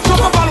and wine.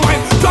 Jump up and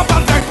wine. Jump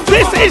and flex.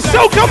 This is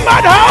Soca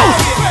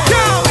Madhouse.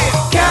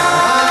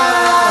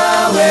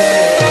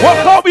 What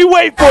can't we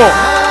wait for?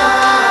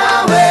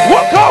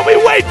 What can't we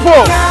wait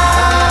for?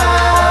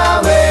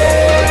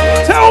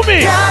 Tell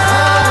me.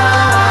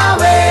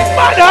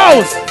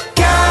 Madhouse.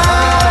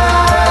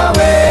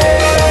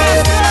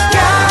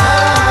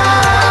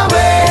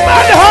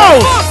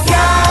 Madhouse.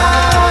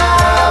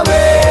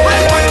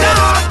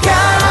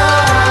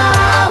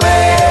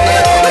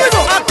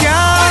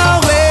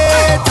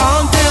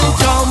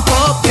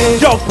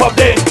 Jump up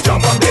there.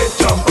 Jump up there.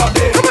 Jump up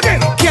there. Come again.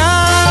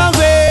 Can't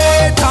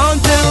wait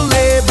until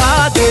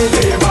Labor Day.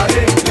 Labor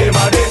Day.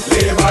 Labor Day.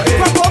 Labor Day.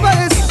 Back over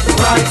this.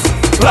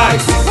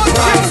 Flagz. Put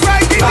chicks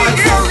right in the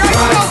air right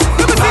now.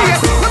 Let me see it.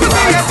 Let me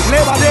see it.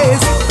 Labor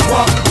Days.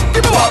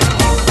 Give me one.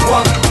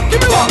 Give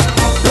me one.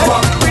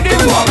 Give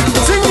me one.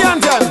 Sing the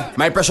anthem.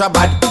 My pressure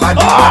bad.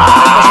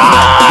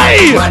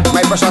 Aye.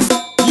 My pressure.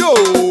 Yo.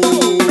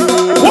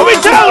 What we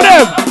tell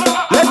them?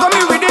 Let go me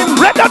rhythm.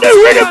 Let them do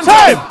rhythm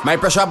time. My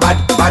pressure bad.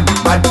 My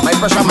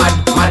pressure mad.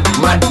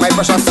 My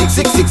pressure sick.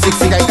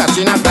 I catch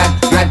in a glad.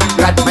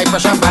 My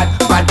pressure bad.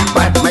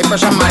 My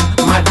pressure mad.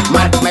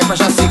 My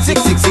pressure sick.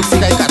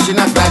 I catch in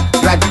a glad.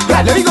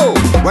 Let me go.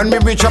 When we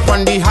reach up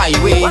on the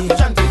highway,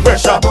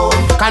 Pressure.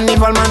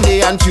 Carnival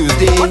Monday and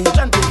Tuesday.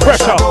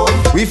 Pressure.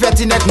 We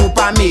fetting at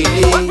Nupa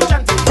Melee.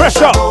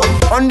 Pressure.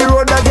 On the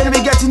road again, we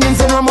getting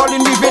insane. We're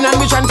molding, beefing and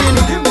we chanting.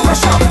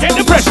 Get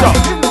the pressure.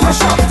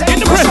 Get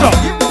the pressure.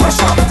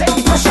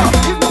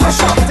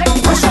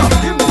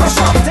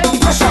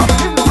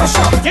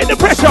 Get the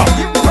pressure.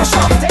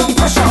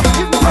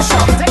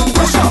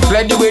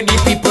 Play the way the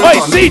people Hey,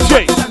 come.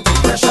 CJay.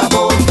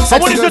 I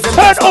want you to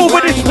turn over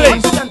this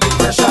place.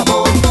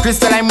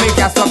 Crystal, I make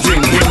you stop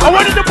drinking. I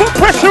want you to put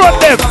pressure on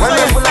them.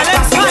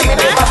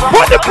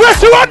 Put the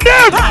pressure on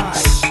them.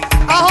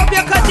 I hope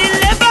you can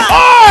deliver.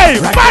 Oi,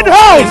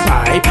 Madhouse.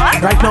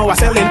 Right now we're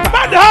selling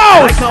pipe.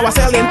 Madhouse. Right now we're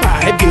selling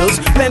pipe. Girls,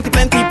 plenty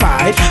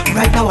pipe.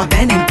 Right now I'm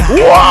bending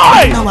pipe.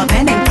 Why? Right now I'm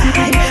bending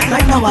pipe.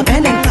 Right now I'm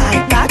bending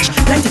pipe. Patch,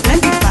 plenty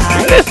pipe.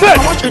 Listen.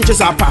 How much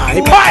inches are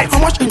pipe? Pipe. How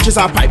much inches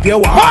are pipe you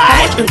want? Pipe.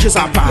 How much inches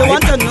are pipe? You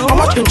want to know? How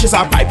much inches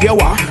are pipe you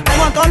want? I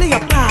want all of your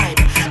pipe.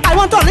 I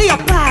want all of your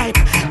pipe.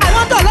 I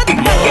want all of the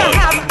pipe you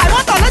have. I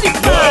want all of the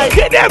pipe.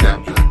 Get them.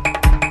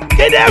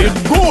 Get them. It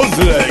goes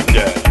like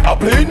that. I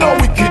play now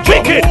wicked.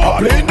 Wicked. I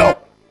play now.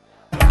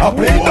 I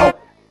play now.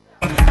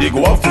 They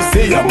go off to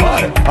say I'm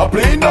mad. I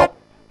play now.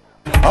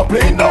 I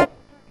play now.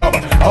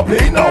 I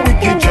play now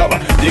wicked job.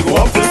 They go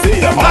off to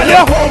say I'm mad. All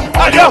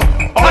you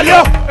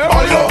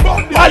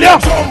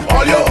jump,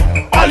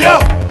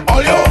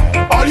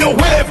 all you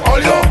wave,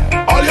 all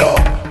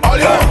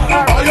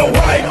you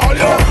wine, all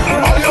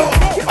you.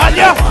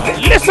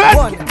 Listen.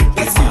 1, 2,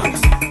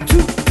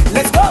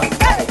 let's go.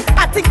 Hey,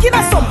 I'm thinking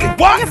of something.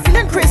 What? You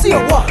feeling crazy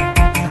or what?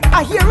 I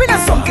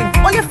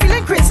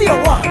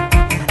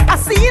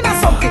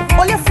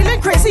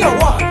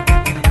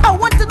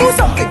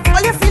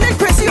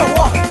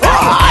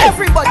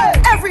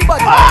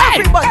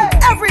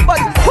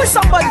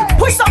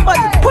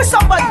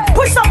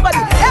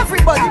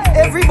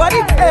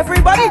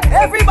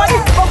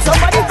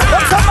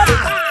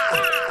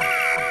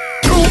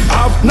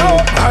no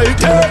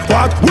idea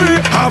what we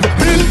have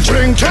been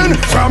drinking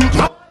from.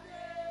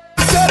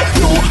 Said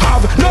you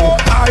have no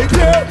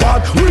idea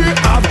what we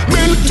have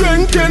been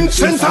drinking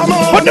since I'm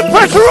on. Put the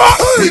pressure up.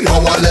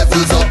 Power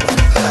levels up.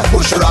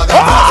 Push rag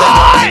and fast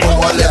them up.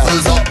 Power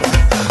levels up.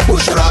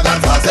 Push rag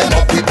and fast them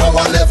up.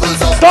 Power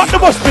levels up. Start the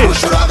moshpit.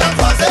 Push rag and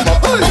fast them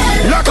up.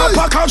 Like a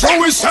package, so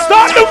we say.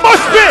 Start the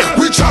moshpit.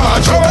 We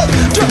charge up.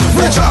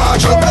 We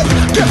charge up.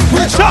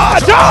 We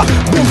charge up.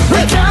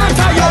 We can't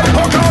tire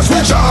because we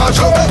charge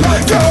up.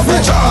 We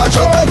charge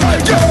up.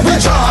 We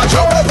charge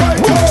up.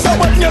 So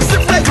when you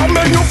sit there, come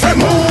and you feel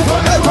move.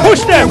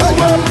 Push them.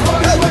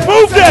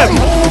 Move them.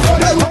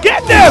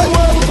 Get them.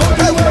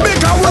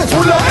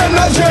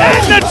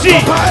 Energy.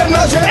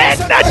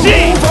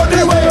 Energy.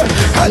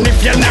 And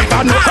if you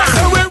never know,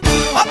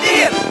 Up the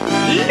hill.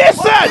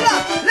 Listen.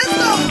 Let's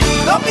go.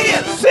 Up the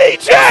hill.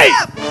 CJay.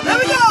 There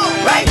we go.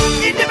 Right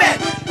in the bed.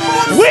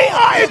 We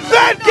are in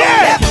third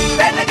gear.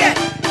 Bend again.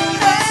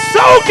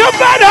 Soca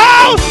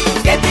Madhouse.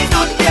 Get it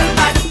on your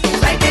man.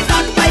 Ride it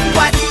on my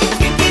quad.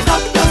 Kick it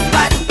up just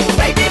bad.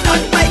 Ride it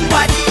on my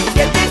quad.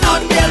 Get it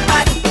on your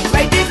man.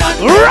 Ride it on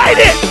your Ride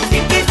it.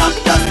 Kick it up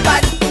just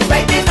bad.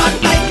 Ride it on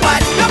my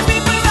quad. Some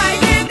people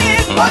riding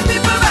it. Some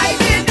people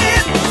riding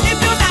it. If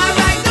you not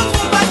ride the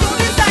move to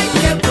the side,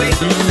 get quick.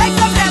 Like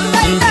some hell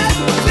like that.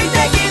 We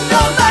take it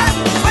over.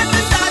 When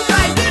we start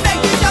riding,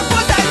 make it up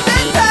for that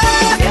center.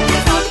 Get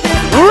it on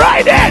your man.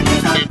 Ride it. Ride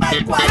it on my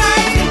quad.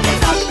 Ride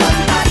it on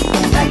just bad.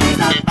 Ride it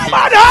on my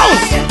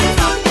Madhouse.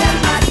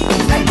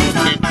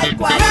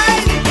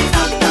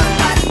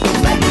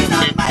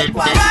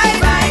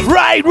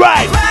 Right,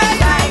 right,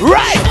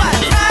 right,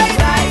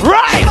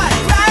 right,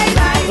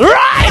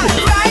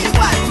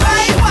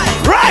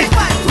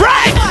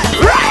 right,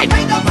 right,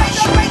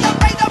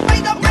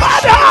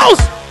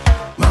 Madhouse,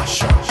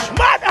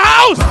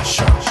 Madhouse,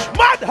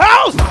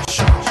 Madhouse,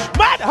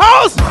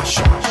 Madhouse.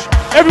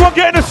 Everyone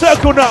get in a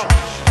circle now.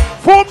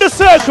 Form the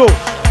circle.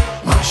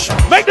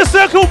 Make the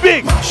circle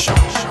big.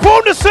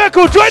 Form the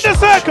circle. Join the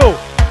circle.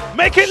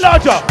 Make it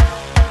larger.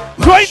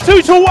 Join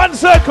 2 to 1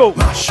 circle.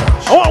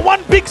 I want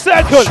one big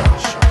circle.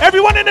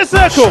 Everyone in the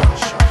circle.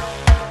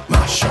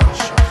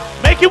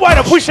 Make it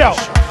wider. Push out.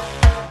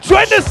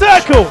 Join the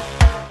circle.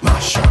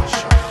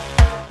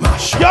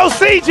 Yo,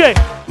 CJay.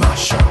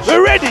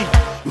 We're ready.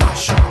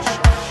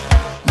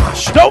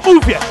 Don't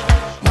move yet.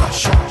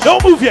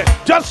 Don't move yet.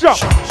 Just jump.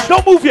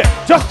 Don't move yet.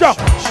 Just jump.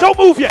 Don't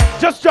move yet.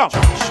 Just jump.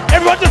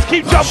 Everyone just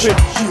keep jumping.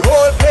 The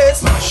whole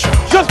place.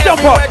 Just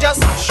jump up.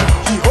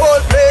 The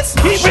whole place.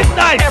 Keep it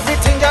nice.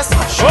 Everything just.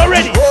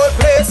 Already. The whole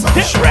place.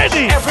 Get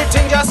ready.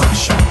 Everything just.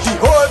 The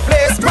whole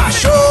place.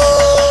 Mash up.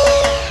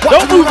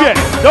 Don't move yet.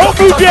 Don't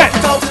move yet.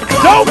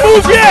 Don't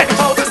move yet.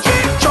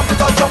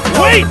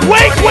 Wait,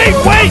 wait, wait,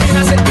 wait.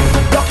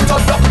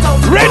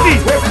 Ready.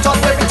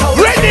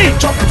 Ready.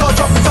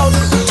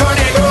 Turn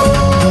it.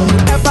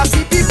 Ever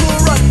see people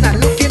run and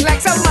looking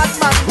like some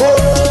madman?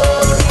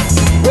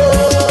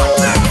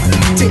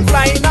 Thing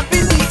flying up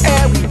in the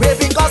air, we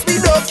waving cause we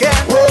don't care.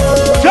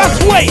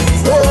 Just wait.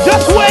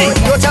 Just wait.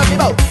 Don't tell me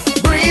about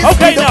breeze.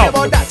 Okay, now.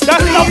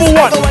 That's number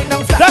 1.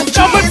 That's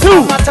number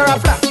 2.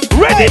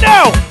 Ready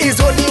now.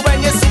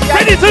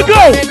 Ready to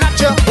go.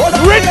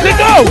 Ready to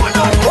go.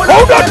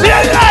 Hold on to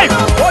your life.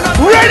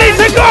 Ready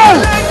to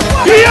go.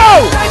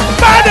 Yo,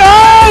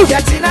 Madhouse.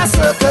 Get in a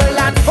circle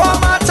and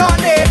form a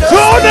tornado.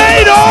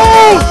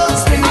 Tornado.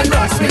 Spinning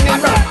rock,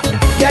 spinning rock.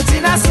 Get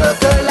in a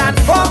circle and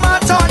form a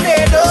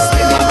tornado.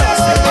 Spinning rock,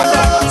 spinning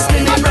rock.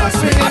 Spinning rock,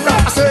 spinning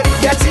rock.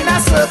 Get in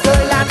a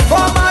circle and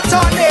form a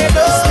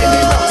tornado.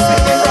 Spinning rock,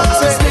 spinning rock.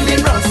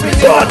 Spinning rock,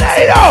 spinning rock.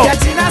 Tornado.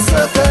 Get in a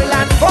circle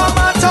and form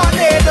a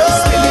tornado.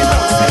 Spinning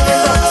rock,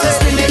 spinning rock.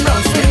 Spinning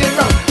rock, spinning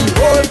rock.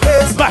 Whole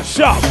place.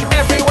 Smash up.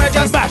 Everywhere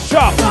just smash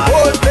up.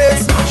 Whole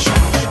place.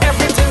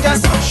 Everything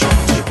just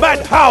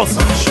Madhouse.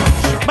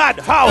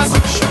 Madhouse.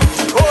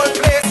 Whole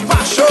place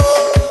mash up.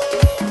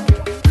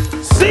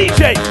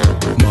 CJay.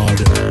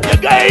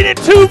 You're getting it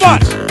too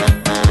much.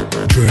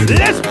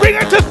 Let's bring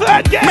it to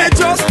third gear. me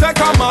just take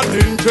a mad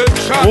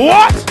injection.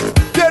 What?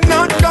 They're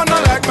not gonna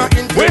like my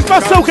injection. Where's my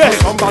soca?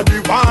 Somebody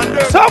want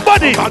them.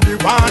 Somebody. Somebody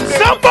want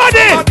them.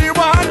 Somebody. Somebody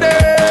want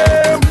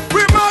them.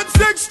 We mad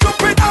six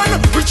stupid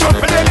and we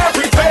jumping in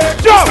everything.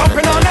 Jump.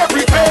 Jumping on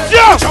everything.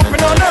 Jump.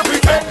 Jumping on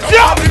everything.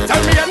 Jump. Nobody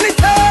tell me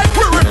anything.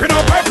 We're ripping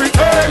up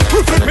everything.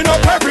 We're flipping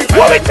up everything.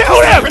 What we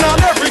tell them? Flipping on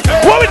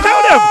everything. What we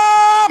tell them?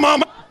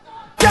 Mama.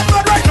 Get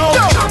mad right now.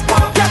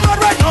 Get mad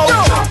right now.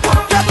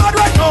 Get mad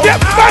right now.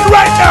 Get mad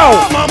right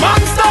now. Mama.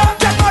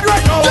 Get mad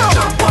right now.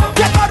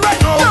 Get mad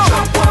right now.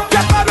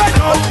 Get mad right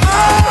now.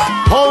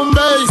 Home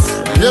base,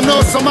 you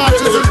know some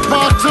artists is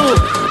part 2.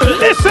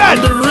 Listen. And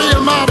the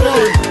real my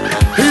boy.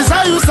 He's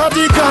a use of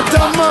the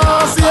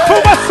catamas, yeah.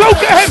 Put my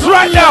soca heads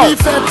right now.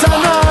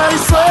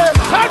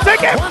 Time to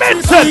get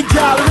mental.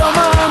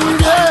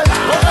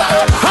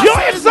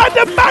 You're inside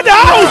the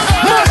Madhouse.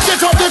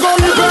 Get up the gun,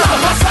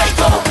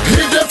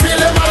 if they feel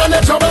them and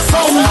they trouble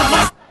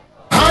sound.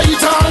 I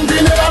eat and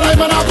grenade and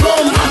I'm on a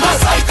plum. I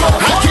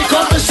kick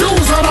up the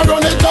shoes and I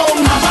run it down.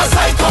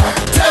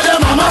 Tell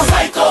them I'm a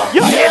psycho.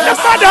 You're in the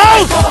Madhouse.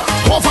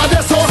 Madhouse. Over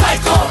there so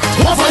psycho,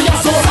 over here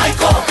so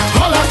psycho,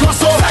 all across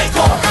so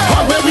psycho,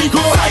 all where we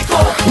go psycho,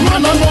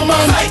 man and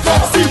woman psycho,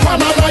 Steve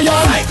and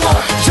Ryan psycho,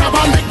 Jab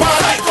and Big Bad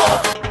psycho.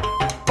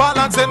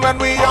 Balancing when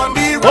we on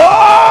the road.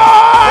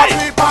 Oi!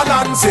 We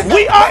balancing.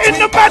 We are in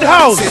the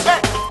Madhouse.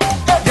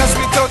 Yes,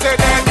 we tilted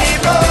any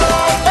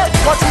road,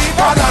 but we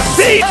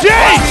balancing.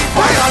 CJay!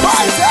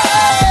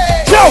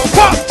 Jump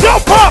up,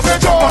 jump up!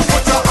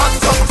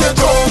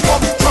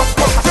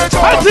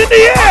 Hands in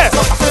the air!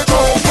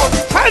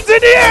 Hands in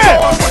the air!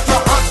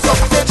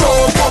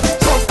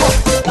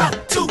 1,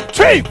 2,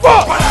 3, 4!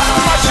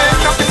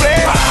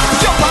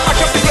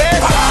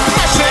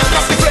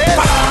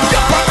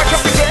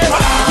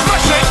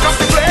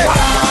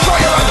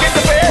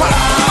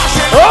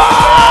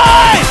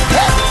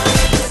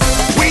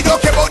 We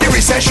don't care about the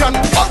recession.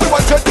 All we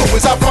want to do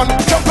is have fun.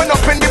 Jumping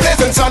up in the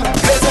blazing sun,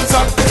 blazing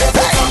sun.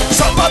 Hey,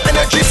 some have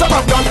energy, some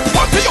have done.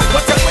 What do you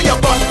what tell me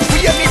you've done?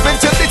 We ain't even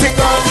till the thing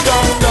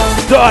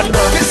done.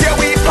 This year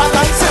we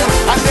balancing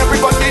and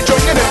everybody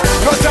joining it.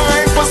 No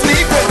time for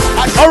sleeping.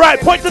 Alright,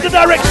 point to the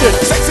direction.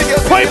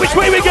 Point which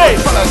way we going.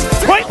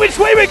 Point which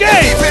way we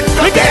going.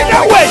 We're getting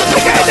that way. We're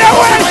getting that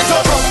way.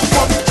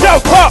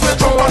 Jump up.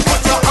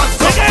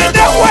 We're getting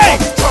that way.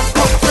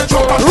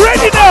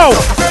 Ready now.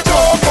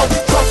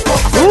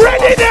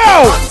 Ready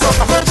now.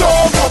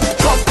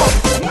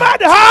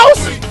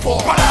 Madhouse.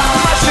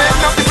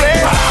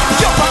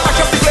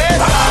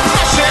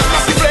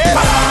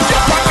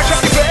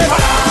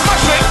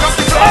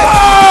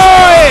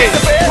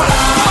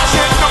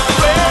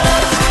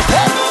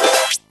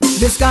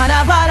 This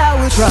carnival I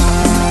will try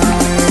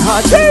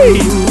hard to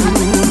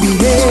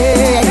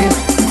behave,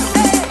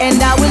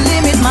 and I will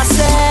limit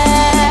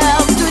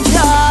myself to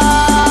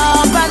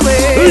jump and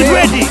wave. Who's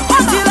ready?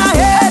 Until I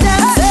hear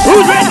them say,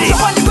 Who's ready?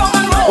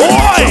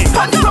 Oi!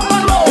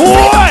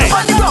 Oi!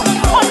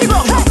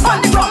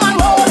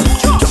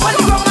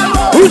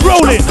 Who's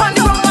rolling?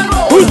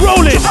 Who's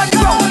rolling?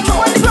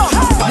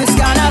 This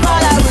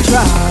carnival I will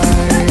try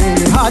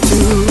hard to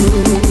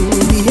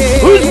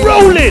behave. Who's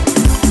rolling?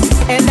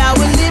 And I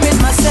will limit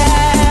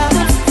myself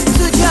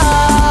to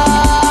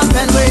jump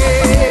and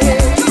wave.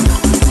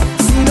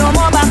 See no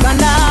more back and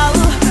now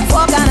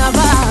for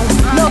carnival,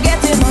 no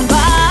getting on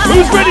by.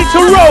 Who's ready to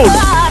roll?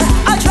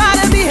 I try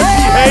to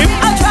behave.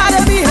 I try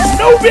to behave.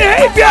 No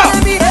behavior.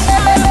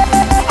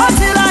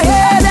 Until I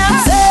hear them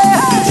say,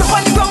 jump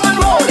on the ground and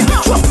roll.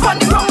 Jump on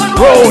the ground and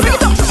roll.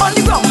 Jump on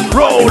the ground.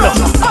 Roll.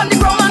 Jump on the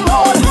ground and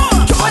roll.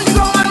 Jump on the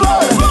ground and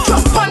roll.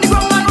 Jump on the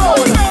ground and roll.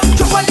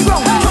 Jump on the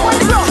ground. Jump on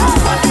the ground.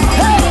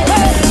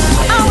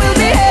 I will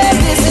behave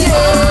this year.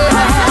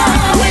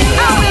 I will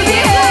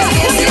behave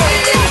this year.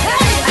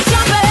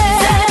 Jump it,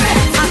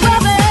 I'm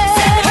rubbing,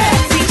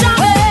 we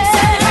jump it,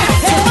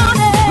 on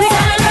it. We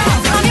got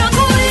love from your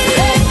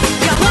queen,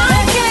 you're my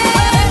king,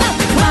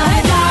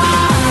 my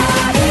darling.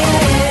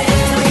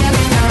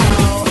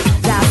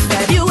 Last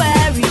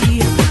February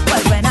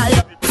was when I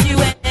looked you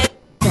in.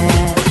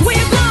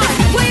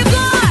 We're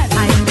gone,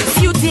 I miss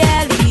you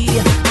dearly,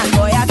 and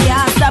boy I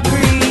can't stop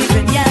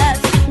breathing yet.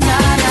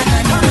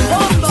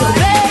 So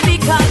baby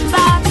come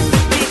back,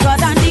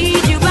 because I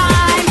need you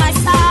by my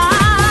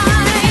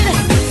side.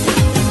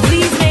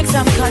 Please make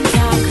some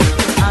contact,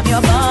 I'm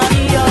your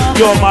bunny,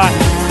 You're my.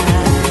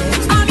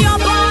 I'm your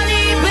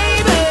bunny,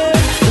 baby.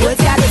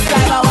 What's your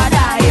describe our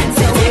dying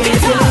to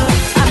wait you?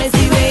 I miss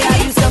the way I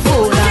used to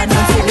fool and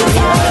not to you.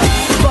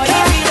 Boy,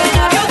 you feeling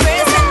of your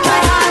grace in my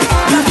heart.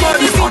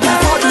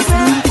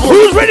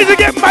 Who's ready to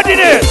get mad in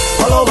here?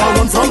 All over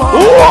one summer,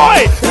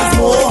 Oi! it's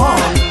more.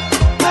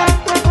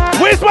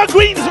 Where's my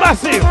Greens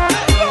Massive?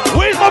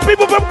 Where's my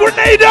people from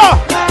Grenada?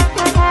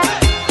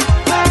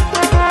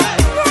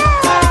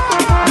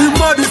 The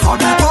maddest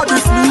and the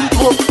baddest link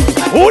up.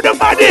 Who the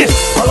maddest?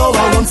 All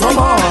over one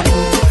summer,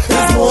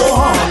 it's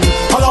more.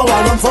 All over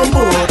run from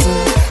boat,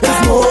 it's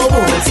more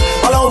boats.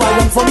 All over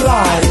run from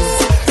life,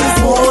 it's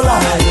more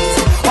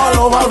life.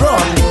 All over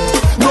run,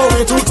 no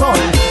way to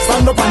turn.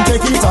 Stand up and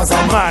take it as a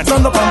man.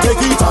 Stand up and take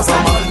it as a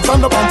man.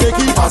 Stand up and take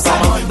it as a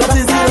man. That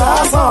is the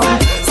last song.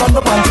 Stand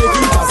up and take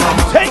it as a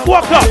man. Take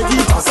walk up. Take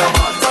it as a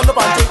man. Stand up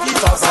and take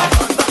it as a man.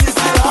 That is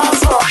the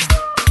last song.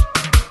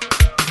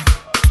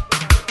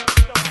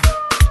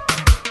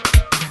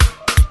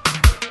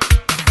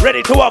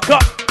 Ready to walk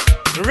up.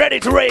 Ready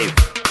to rave.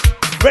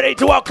 Ready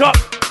to walk up.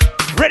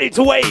 Ready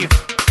to wave.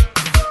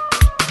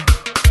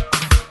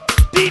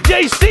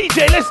 DJ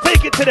CJay, let's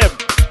take it to them.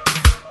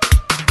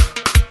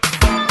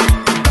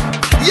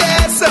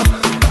 Yes,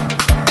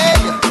 hey,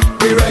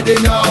 we ready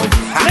now.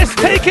 Let's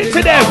take it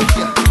to them.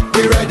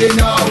 We ready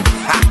now.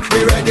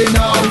 We ready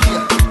now.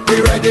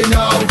 We ready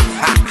now.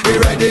 We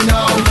ready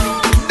now.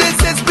 This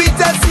is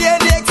Peter C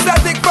and the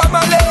Ecstatic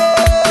Family.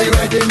 We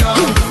ready now.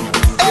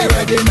 We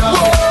ready now.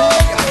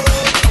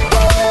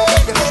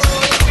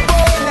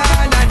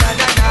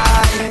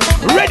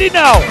 Ready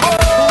now.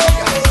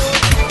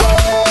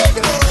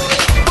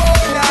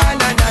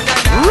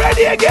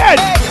 Ready again.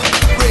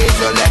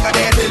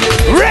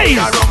 Raise.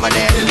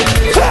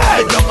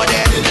 Turn.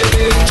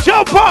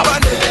 Jump up.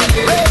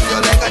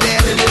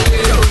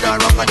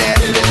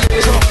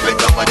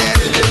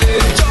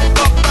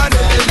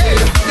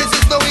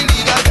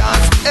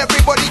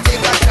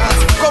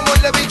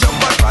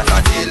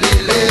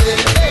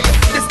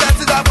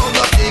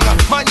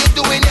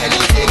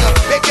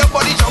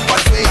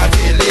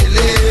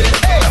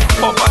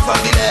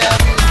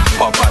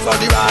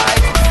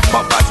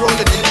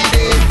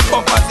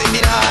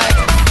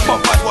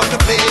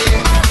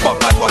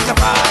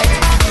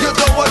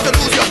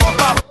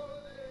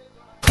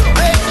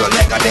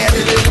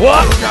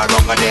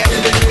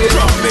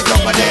 Drop it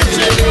up and then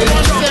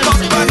drop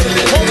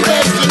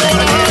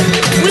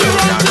We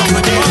run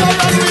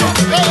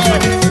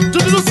to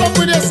do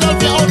something with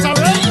yourself, you're out of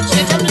range.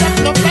 You tell me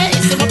that's no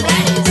place, no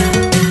place.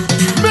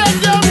 Make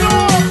them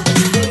know.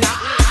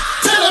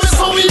 Tell them it's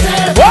how we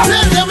there. What?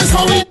 Tell them it's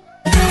how we.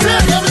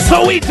 Tell them it's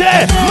So we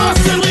there.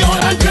 Still we on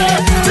and there.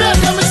 Tell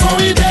them it's how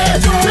we there.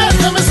 Tell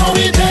them it's how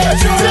we there.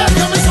 Tell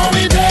them it's how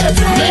we there.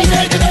 They.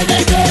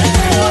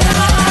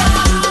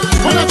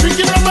 When I'm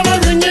drinking rum and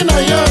I'm ringing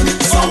iron,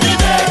 so we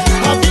there.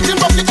 I'm beating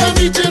bucket and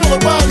beating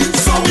old man,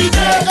 so we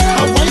there.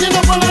 I'm winding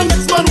up on the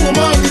next man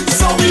woman,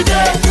 so we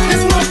there.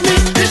 It's not me,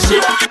 it's she.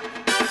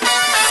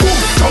 Boom,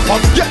 jump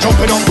up, get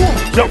jumping up, boom,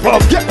 Jump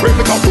up. get break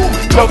it up, boom,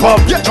 Jump up.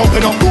 get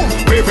jumping up, boom,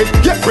 wave it,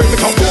 get break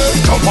it up, boom,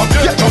 jump up,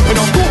 get jumping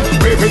up, boom,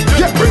 wave it,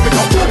 get break it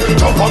up, boom,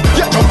 jump up,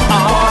 get jump.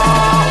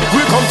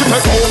 We come to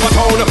take over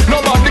town,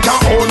 nobody can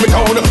hold me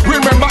down.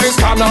 Remember it's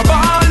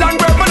carnival and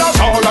rebels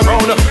all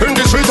around. In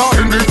the street or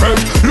in the bed,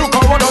 look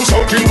how I'm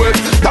soaking wet.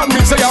 That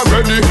means they are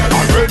ready,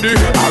 I'm ready,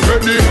 I'm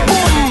ready.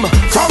 Boom,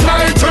 from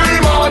night till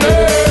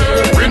morning,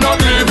 we not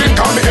leaving,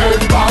 cause me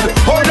head bad.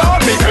 Hold on,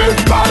 me head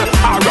bad.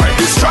 Alright,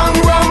 this strong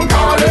rum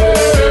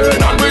calling,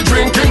 and we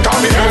drinking,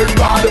 cause me head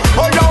bad.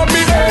 Hold on,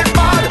 me head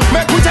bad.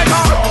 Make we take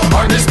out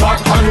on this spot,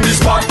 on this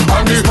spot,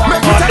 on this spot.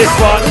 Make we take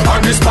out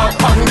on this spot,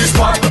 on this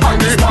spot, on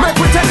this spot. Make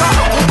we take out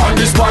on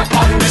this spot,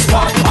 on this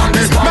spot, on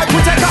this spot. Make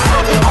we take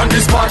out on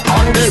this spot,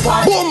 on this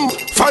spot. Boom,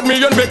 5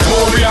 million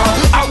Victoria,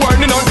 I'm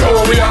whining on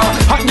Gloria.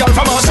 And girl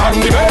from a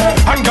Sandy Bay,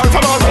 and girl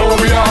from a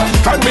Gloria.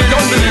 5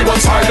 million the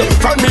leeward side,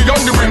 5 million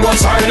the windward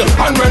side.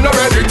 And when they're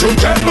ready to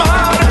get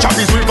mad,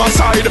 Chappies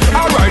riverside.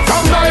 Alright,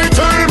 from night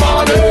till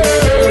morning,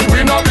 we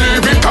not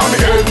leaving, cause me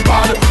head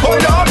bad.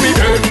 Hold on, me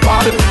head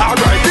bad.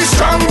 Alright, this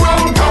strong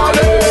rum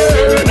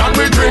calling, and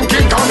we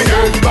drinking, cause me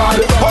head bad.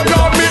 Hold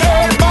on, me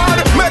head bad.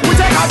 Make we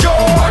take a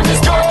joke on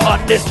this guy.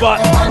 On this spot.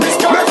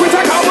 Make we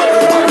take a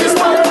word on this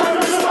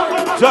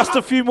spot. Just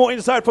a few more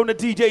inside from the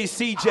DJ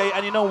CJay.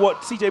 And you know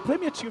what? CJay, play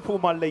me a tune for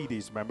my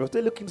ladies, man.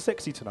 They're looking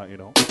sexy tonight, you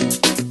know.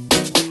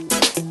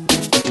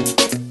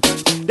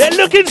 They're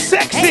looking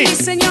sexy. Hey,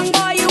 listen, young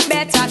boy, you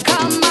better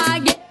come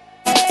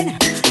again.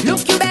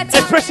 Look, you better.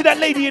 Especially that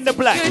lady in the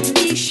black. Should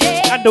be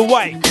shamed. And the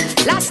white.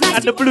 Last night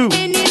And the blue.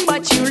 winning,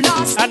 but you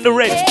lost And the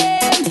red.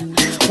 again.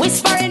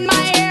 Whisper in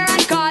my ear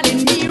and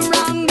calling me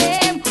wrong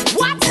name.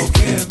 What?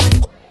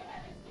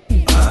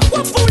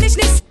 What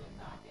foolishness?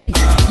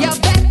 You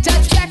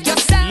better check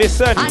yourself.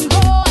 Listen. And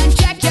go and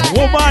check your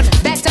Woman.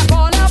 head. Better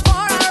call her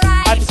for a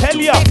ride. I tell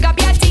ya. Pick up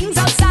your things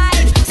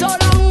outside. So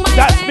long, my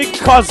That's friend. me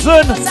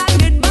cousin.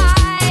 And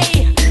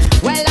goodbye.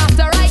 Well,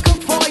 after I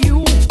cook for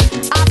you,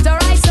 after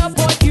I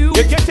support you,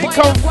 You're getting what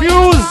you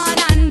confused.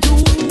 want and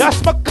do.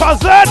 That's my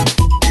cousin.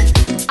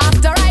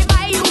 After I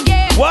buy you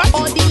gift, What?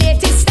 all the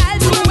latest style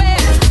to wear.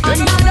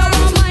 Another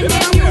woman,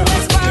 then you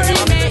whisper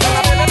in my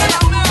ear.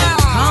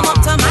 Come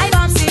up to my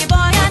bouncy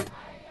boy and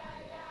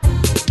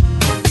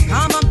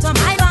come up to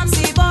my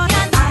bouncy boy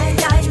and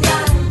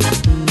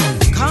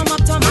come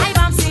up to my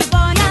bouncy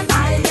boy and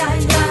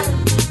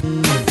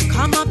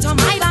come up to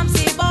my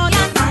bouncy boy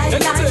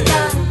and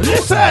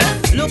Listen.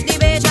 look the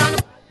Bajan,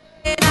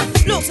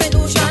 look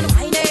Seduction,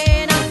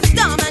 whining,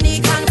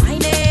 Dominican,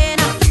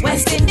 whining,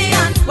 West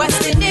Indian,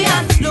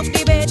 look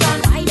the Bajan,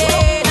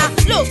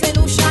 whining, look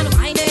Seduction,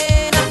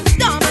 whining,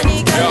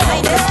 Dominican,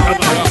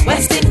 whining,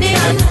 West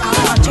Indian. I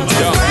want you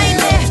to grind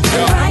me,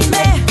 grind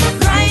me,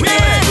 grind me.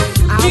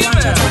 I want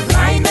you to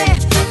grind me,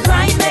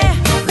 grind me,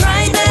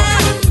 grind me.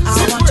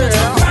 I want you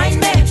to grind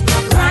me,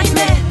 grind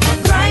me,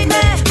 grind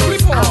me.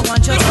 I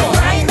want you to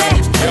grind me,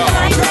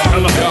 grind me,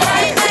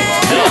 grind me.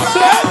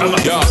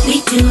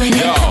 We doing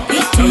it, we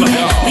doing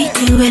it, we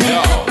doing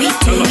it, we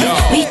doing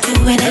it, we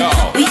doing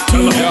it, we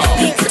doing it.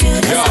 We could do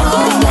this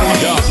all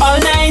night. All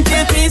night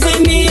you're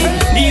teasing me,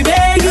 the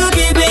way you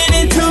giving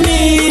it to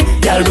me.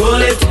 Girl,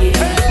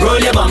 roll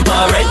your bumper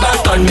right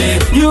back on me.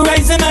 You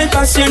rising my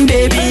passion,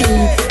 baby,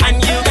 and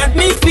you got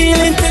me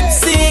feeling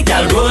tipsy.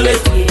 Girl,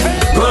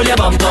 roll your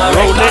bumper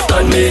right back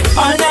on me.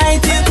 All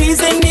night you're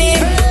teasing me,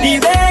 the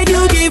way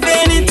you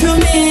giving it to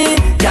me.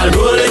 Girl,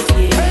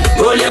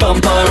 roll your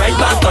bumper right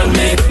back on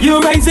me. You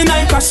rising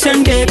my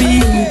passion,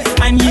 baby,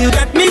 and you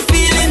got me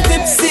feeling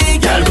tipsy.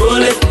 Girl,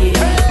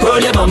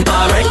 roll your bumper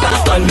right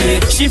back on me.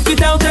 Shift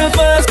it out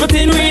reverse, but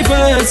in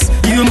reverse,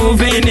 you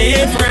moving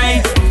it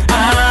right.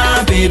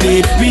 Ah,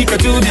 baby, we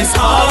could do this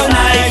all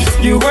night.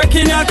 You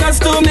working your cause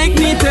to make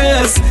me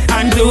thirst,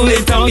 and do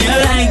it how you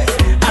like.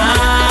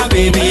 Ah,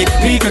 baby,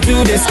 we could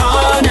do this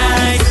all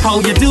night. How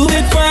you do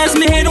it first,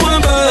 me head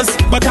one burst,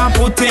 but I'm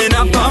putting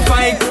up a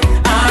fight.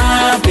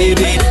 Ah,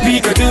 baby, we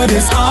could do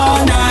this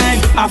all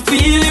night. I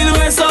feel it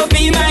west of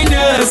be my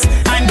nurse,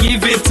 and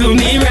give it to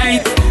me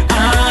right.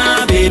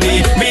 Ah,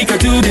 baby, we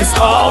could do this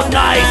all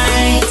night.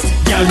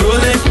 Yeah,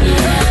 roll it.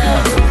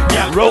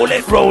 Yeah, roll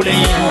it, roll it.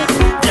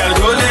 Yeah,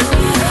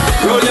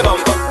 roll your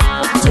bumper.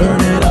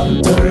 Turn it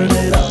up, turn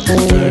it up,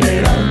 turn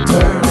it up,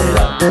 turn it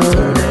up,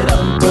 turn it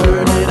up,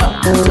 turn it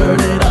up,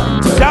 turn it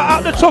up. Shout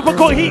out the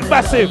Tropical Heat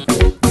Massive.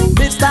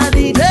 Mr.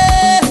 DJ,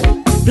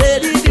 play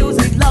the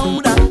music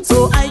louder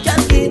so I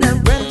can hear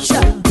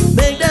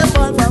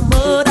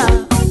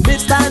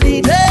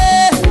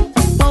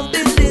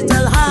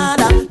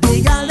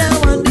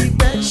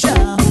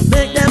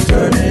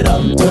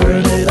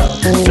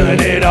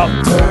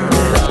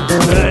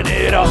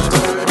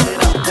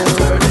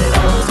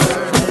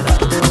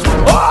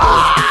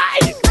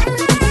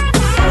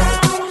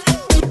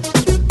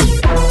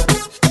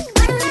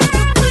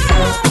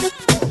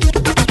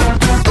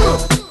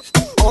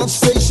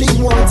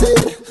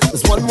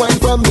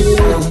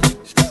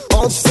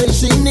say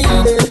she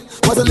needed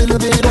was a little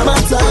bit of my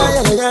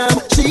time.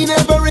 She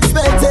never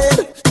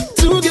expected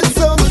to get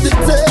so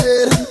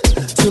addicted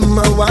to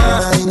my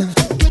wine.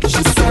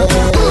 She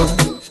said,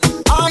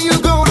 are you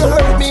gonna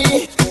hurt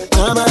me?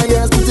 Am I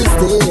a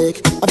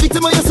statistic? A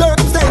victim of your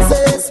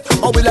circumstances?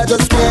 Or will I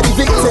just get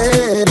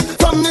evicted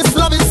from this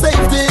love and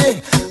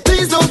safety?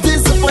 Please don't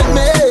disappoint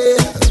me.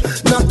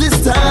 Not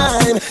this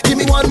time. Give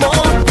me one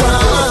more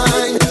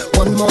wine.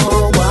 One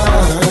more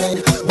wine.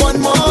 One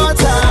more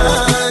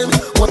time.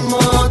 One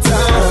more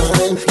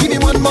time. Give me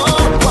one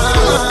more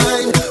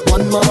wine.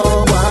 One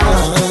more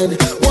wine.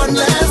 One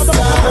last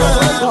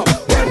time.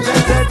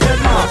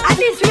 At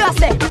least we are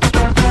set.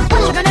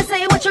 What you gonna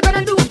say? What you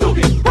gonna do?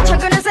 What you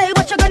gonna say?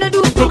 What you gonna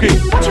do? What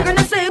you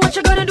gonna say? What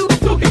you gonna do?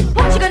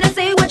 What you gonna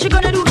say? What you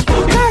gonna do?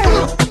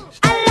 Girl,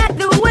 I like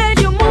the way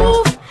you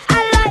move. I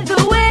like the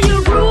way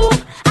you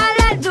groove. I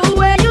like the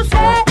way you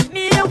set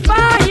me on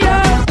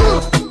fire.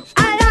 I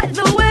like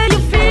the way you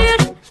feel.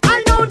 I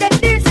know that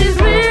this is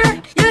real.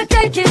 You're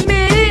taking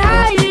me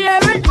higher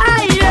and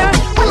higher.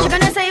 What you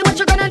gonna say? What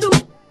you gonna do?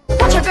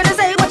 What you gonna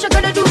say? What you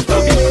gonna do?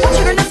 What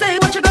you gonna say?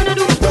 What you gonna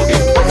do?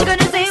 What you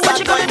gonna say? What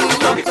you gonna do?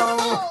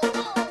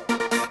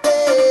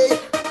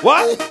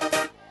 What?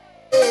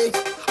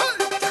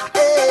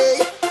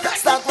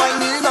 Start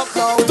whining up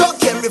now. Don't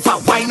care if I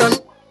whine on.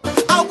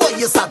 I want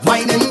you start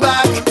whining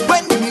back.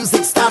 When the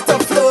music start to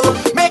flow,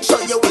 make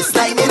sure your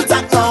waistline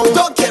intact now.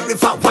 Don't care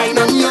if I whine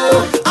on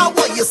you. I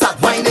want you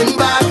start whining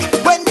back.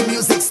 When the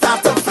music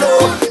start to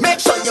flow, make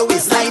sure your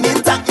waistline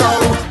intact now.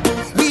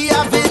 We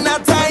having a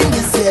time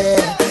this year.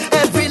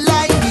 Every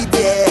line we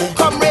there.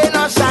 Come rain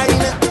or shine,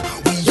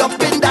 we up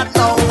in that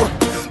now.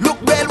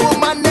 Look, well,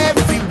 woman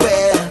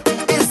everywhere.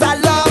 It's a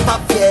love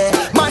affair.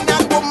 Man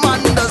and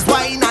woman does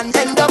wine and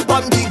end up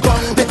on the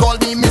ground. They call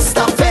me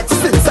Mr. Fett.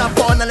 Since I'm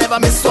born, I never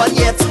miss one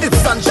yet. It's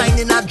sunshine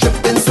in a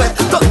dripping sweat.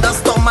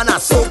 Thunderstorm and a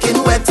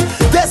soaking wet.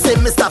 They say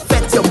Mr.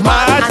 Fett, you're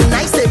mad. And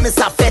I say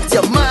Mr. Fett,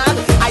 you're mad.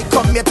 I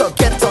come here to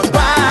get on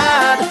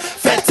bad.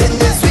 Fetting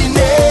is we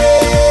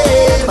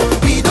name.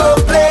 We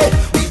don't play.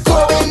 We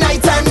go in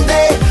night and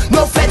day.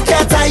 No Fett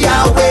can't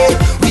tire away.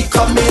 We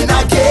come in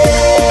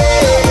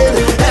again.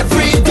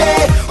 Every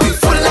day. We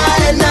full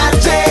of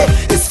energy.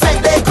 It's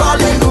Fett they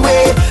calling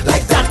away.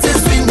 Like that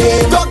is we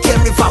name. Don't care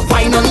if I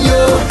whine on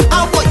you.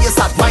 I want you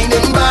start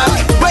whining back.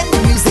 When the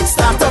music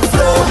start to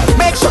flow,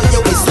 make sure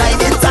your waistline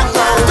intact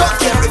now. Don't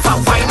care if I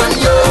whine on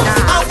you.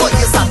 I want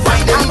you start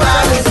whining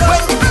back.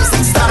 When the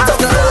music start to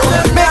flow,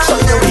 make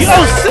sure your Yo,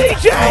 waistline.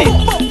 CJay!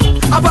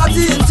 I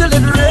party until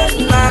it rain,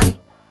 man.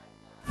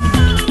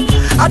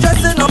 I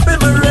dressing up in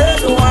my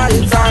red,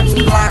 white and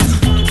black.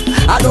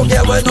 I don't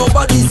care what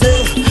nobody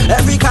say.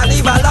 Every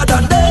carnival I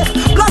done day.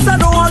 Plus I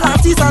know all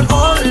artists and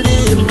all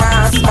the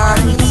mass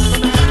bands.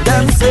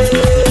 Them say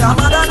I'm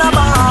a than a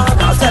man.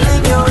 I'm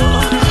telling you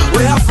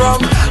where I'm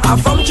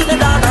from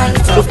Trinidad and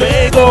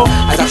Tobago.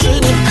 As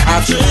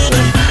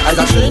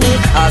a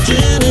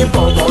Trini,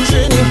 Pogo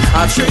Trini,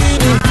 a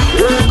Trini.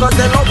 Cause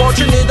they know about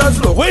Trini does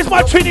look. Where's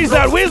my Trinis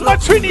at? Where's my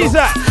Trinis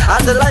at?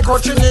 And they like how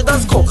Trini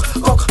does cook.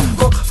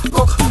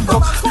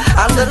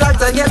 And they like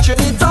to get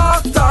Trini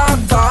talk. And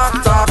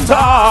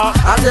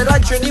they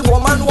like Trini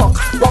woman walk.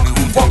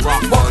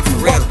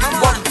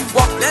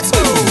 Let's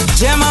go.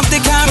 Jam up the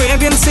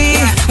Caribbean Sea,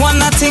 one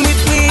nothing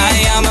with me. I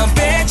am a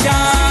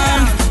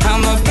Bajan,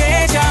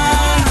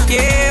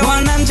 yeah.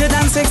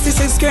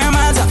 166 square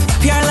miles of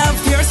pure love,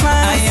 pure smile.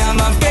 I am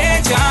a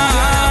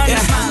Bajan,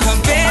 yeah.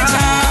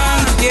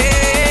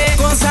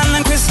 Gonzalo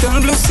and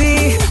Crystal Blue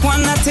Sea,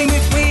 one nothing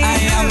with me. I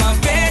am a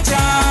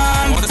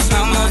Bajan,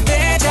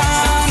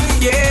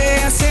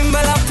 yeah. A symbol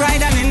of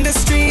pride and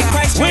industry.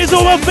 Where's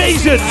all my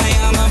Bajan? I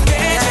am a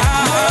Bajan.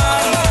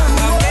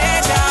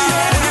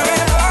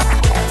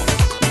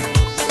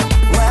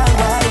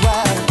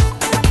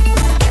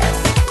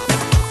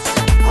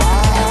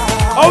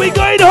 Are we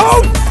going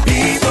home?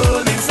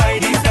 People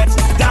inside the fete,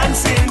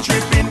 dancing,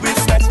 tripping with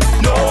sweat.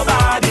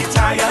 Nobody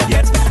tired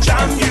yet.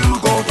 Jam you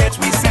go get,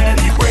 we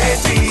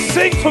celebrating.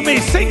 Sing for me,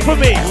 sing for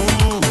me.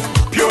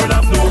 Pure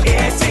love, no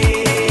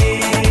hating.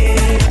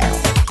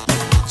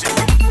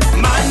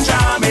 Man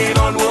jamming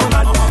on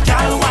woman,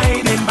 gal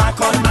whining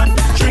back on man.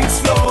 Drinks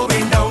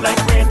flowing down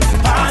like rain.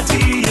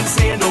 Party and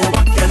say no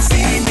one can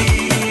see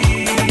me.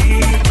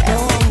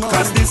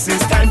 Cause this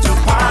is time to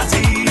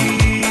party.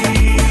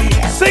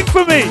 Sing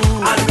for me.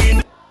 And we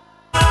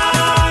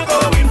not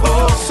going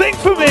home. Sing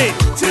for me.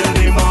 Till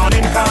the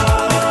morning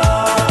comes.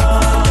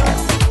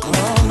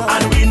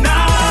 And we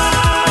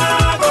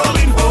not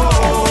going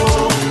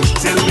home.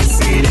 Till we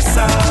see the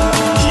sun.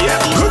 Yeah,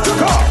 good to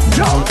go.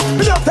 Yo,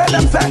 we don't tell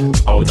them that.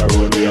 Out the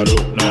road we are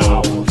look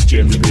now.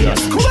 James be a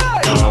school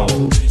now.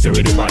 Say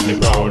we the band the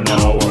ground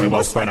now. Worry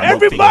about spine and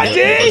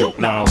everybody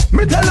now.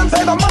 Me tell them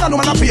say the man and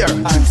woman appear.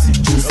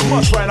 You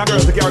must find a girl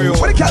to carry on.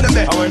 What do you call them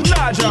there? I went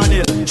large on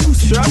it.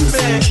 Trust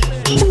me.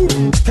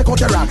 Boom. Take out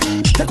your rag.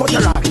 Take out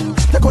your rag.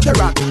 Take out your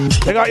rag.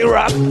 Take out your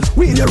rag.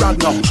 Wheel your rag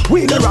now.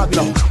 Wheel your rag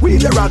now.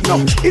 Wheel your rag now.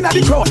 Inna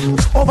the crowd.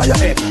 Over your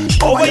head.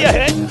 Over your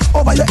head.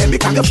 Over your head.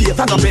 Because your face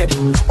on the bed.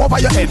 Over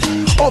your head.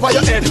 Over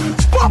your head.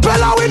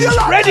 Propeller with your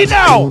rag. Ready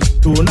now.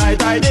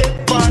 Tonight I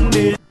did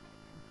bandit.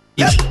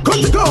 Yes,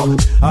 good to go.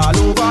 All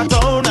over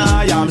town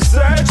I am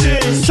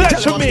searching.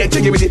 Search for me.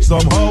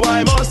 Somehow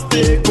I must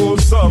take up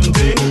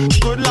something.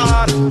 Good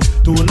lord.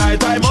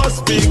 Tonight I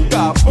must pick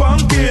up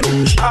pumpkin.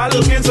 I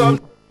looking some.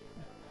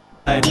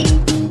 I'm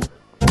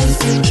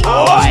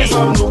looking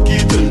some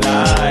nookie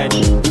tonight.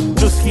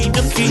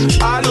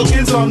 Nookie. I'm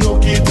looking some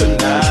nookie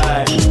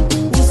tonight.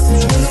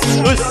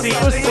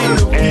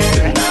 Nookie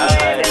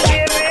tonight.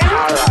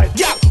 Alright.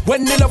 Yeah,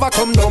 when the lover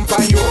come down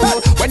for you,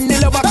 when the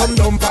lover come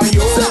down for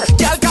you,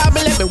 girl call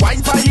me let me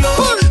wine for you.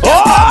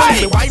 Girl call me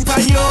let me wine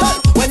for you.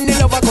 When the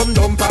lover come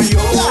down for you,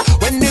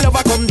 when the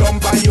lover come down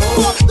for you,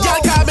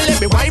 girl call me let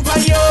me wine for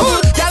you.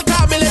 Girl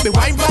call me let me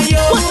wine for you.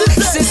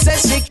 She said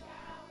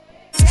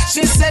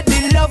she said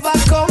the lover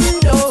come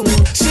down.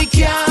 She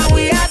can't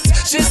wait.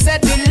 She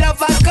said the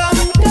lover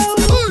come down.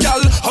 Girl,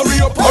 hurry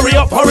up, hurry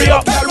up, hurry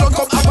up. Girl, run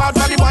come apart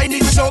from the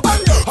whining show.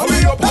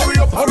 Hurry up, hurry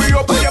up, hurry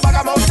up. Put your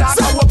bag of mouth talk.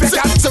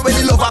 So when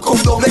the lover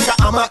come down like a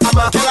hammer,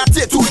 girl I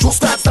take two to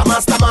start stammer.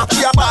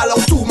 She a ball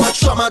out too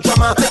much drama.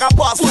 Take a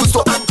pass full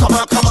stop and come.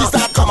 She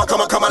start come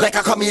like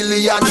a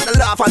chameleon. And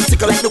laugh and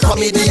tickle like the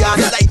comedian.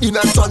 Lightning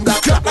and thunder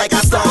clap like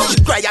a star.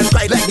 She cry and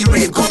cry like the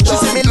rain come down.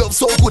 She say me love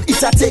so good it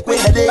a take me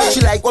headache.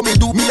 She like what me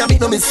do, me nah make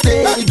no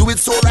mistake. Me do it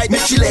so right,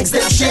 make she legs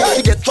them shake.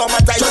 She get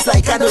traumatized just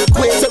like an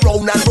earthquake. So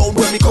round and round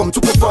when me come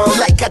to perform.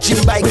 Like a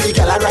gym bike, the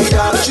girl a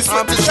rider. She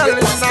sweat the shell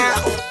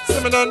now.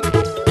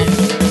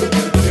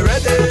 You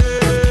ready?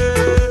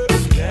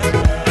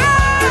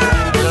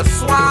 The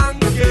swan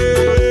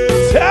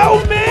girl. Tell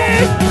me.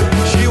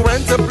 She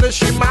went to play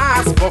she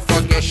mask, but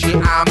forget she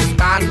am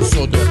banned.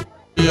 So the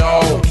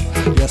yo,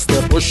 yes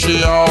the pushy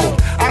yo.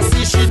 I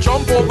see she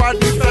jump over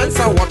the fence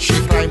and watch she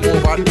climb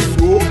over the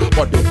roof.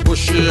 But the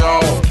pushy yo,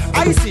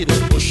 I see the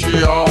pushy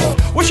yo.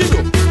 What she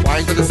do?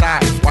 Wind to the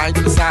side, wind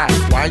to the side,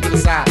 wind to the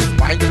side,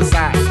 wind to the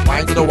side,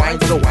 wind to the wind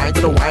to the wind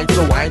to the wind to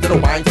the wind to the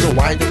wind to the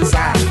wind to the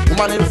side.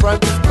 Woman in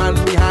front, man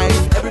behind.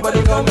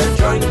 Everybody come and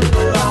join the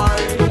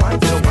line.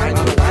 Wind to the wind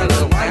to the wind to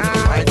the wind to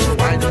the wind to the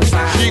wind to the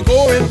side. She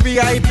go in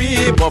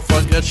VIP, but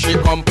forget she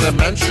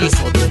complimentary,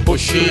 so they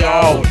push she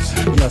out.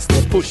 Yes,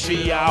 they push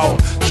she out.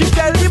 She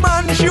tell the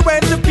man she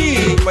went to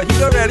pee, but he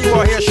don't really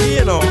want to hear she,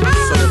 you know.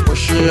 So they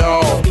push she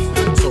out.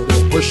 So they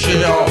push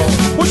she out.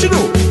 What she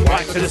do?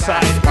 Wind to the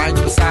side, wind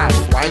to the side,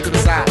 wind to the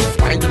side,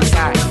 wind to the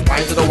side,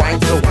 wind to the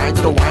wind to the wind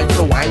to the wind to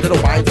the wind to the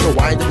wind to the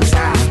wind to the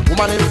side.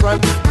 Woman in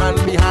front, man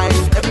behind.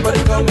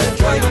 Everybody come and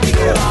join me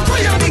here. Why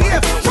you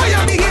behave? Why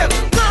you behave?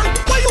 Girl,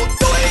 what you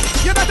doing?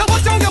 You better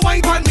watch how you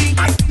wine on me.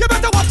 You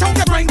better watch how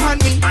you grind on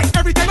me.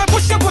 Every time I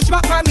push you push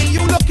back on me.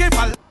 You looking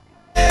for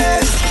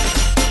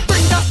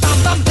bring that bam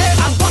bam there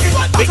and walk it.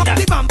 Back up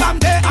the bam bam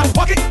there and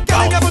walk it.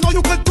 Girl, you never know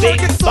you could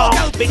work it. So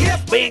girl,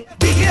 behave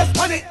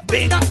on it.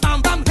 Bring that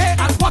bam bam there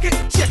and walk it.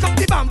 Shake up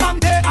the bam bam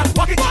there and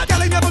walk it.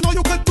 Girl, you never know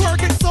you could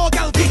work it. So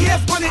girl,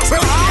 behave on it.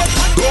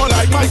 Go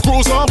like my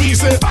crew, so we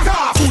say back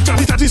off. Food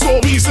chatty, so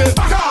we say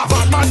back off.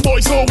 Batman boy,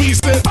 so we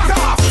say back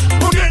off.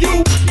 Forget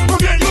you.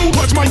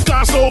 Watch my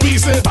car, so we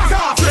say back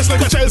off. Dress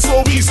like a child,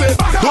 so we say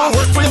back off. Don't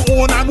work for your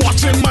own and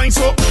watching mine,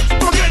 so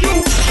forget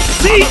you.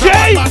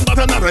 CJay! But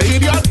I'm not an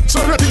idiot.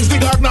 Certain things the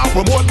God now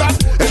promote that.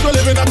 If you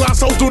live in a glass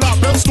house, do not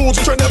build stones.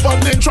 You should never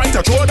then try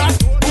to throw that.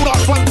 Do not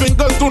front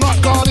fingers, do not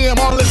call him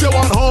unless you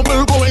want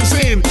humble, go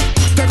insane.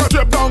 Take a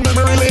trip down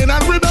memory lane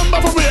and remember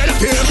from where you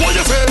came. What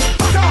you say?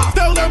 Back off.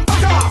 Tell them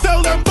back off.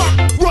 Tell them back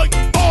right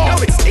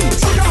off. Back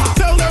off.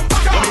 Tell them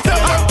back off.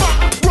 Tell them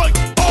back right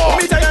off. Let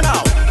me tell you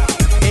now.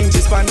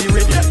 Inches pan the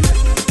rhythm.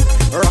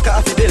 Rock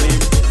off the belly.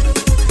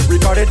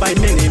 Recorded by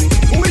Minim.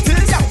 Who it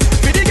is?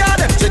 Fiddy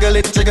garden. Jiggle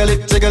it, jiggle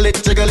it, jiggle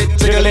it, jiggle it,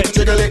 jiggle it,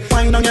 jiggle it.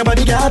 Find on your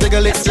body, girl.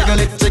 Jiggle it, jiggle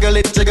it, jiggle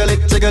it, jiggle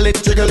it, jiggle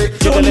it, jiggle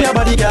it. Show me your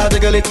body, girl.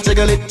 Jiggle it,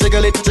 jiggle it,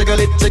 jiggle it, jiggle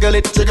it, jiggle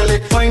it, jiggle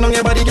it. Find on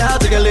your body, girl.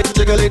 Jiggle it,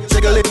 jiggle it,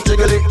 jiggle it,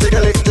 jiggle it,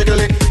 jiggle it, jiggle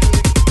it.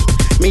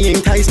 Me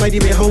enticed by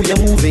the way how you're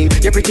moving.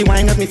 Your pretty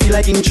wine got me feel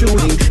like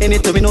intruding. In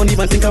it, we don't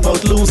even think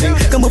about losing.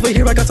 Come over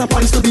here, I got some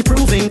points to be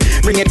proving.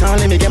 Bring it on,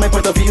 let me get my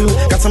point of view.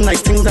 Got some nice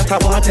things that I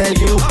wanna tell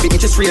you. The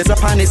inches raised up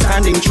and it's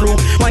standing true.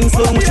 Wine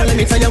slow motion, let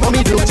me tell you what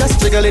me do.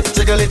 Just jiggle it,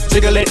 jiggle it,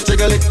 jiggle it,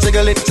 jiggle it,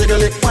 jiggle it,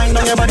 jiggle it. Find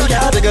on your body,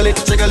 girl, jiggle it,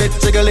 jiggle it,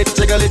 jiggle it,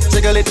 jiggle it,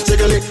 jiggle it,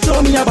 jiggle it.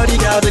 Show me your body,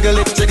 girl, jiggle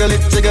it, jiggle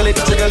it, jiggle it,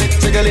 jiggle it,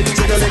 jiggle it,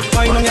 jiggle it.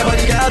 Find on your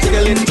body, girl,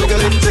 jiggle it, jiggle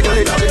it, jiggle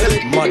it, jiggle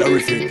it.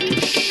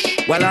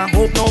 Motherfucker. Well, I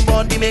hope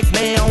nobody make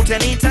me out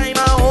anytime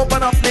I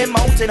open up them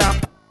out in a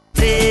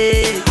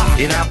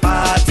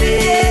party,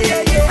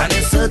 and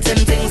there's certain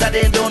things that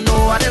they don't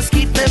know. I just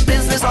keep their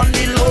business on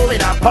the low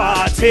in a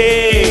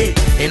party,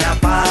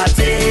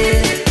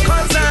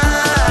 cause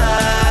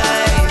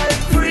I'm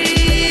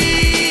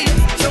free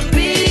to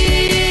be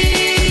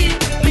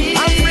me.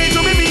 I'm free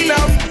to be me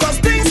now, cause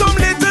things some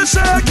little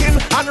shaking,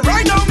 and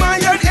right now my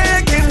head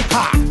aching.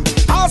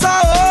 As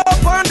I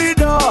open the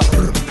door,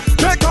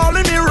 they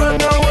calling me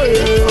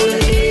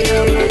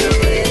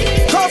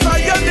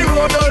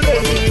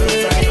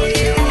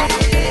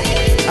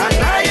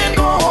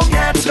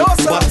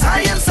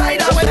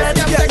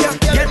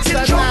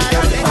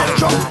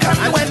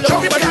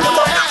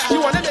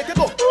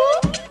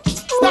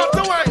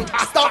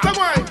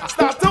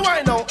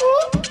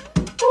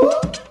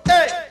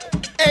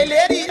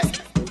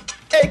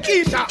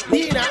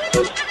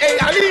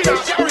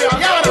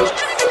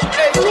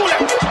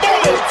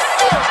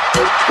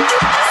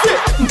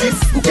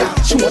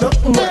She wanna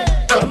wine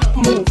and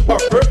move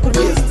up her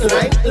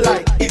waistline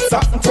like it's a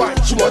twine.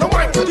 She wanna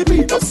wine to the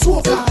beat of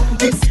soca.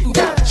 This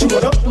girl, she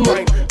wanna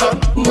wine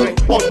and wine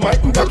on my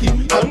cocky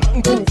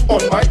and groove on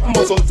my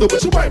muscles. So when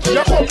she wine, she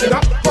a come in a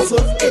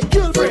hustle. Hey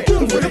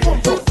girlfriend, where you come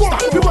from?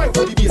 Start the wine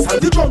to the bass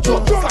and the drum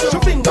drum. Flash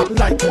your finger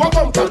like you a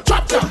gum girl.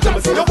 Trap girl, let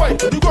me see you wine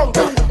to the ground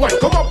girl. Wine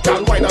come up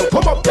girl, wine and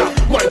come up girl.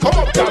 Wine come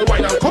up girl,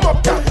 wine and come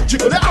up girl.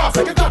 Jiggle the ass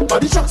like a cat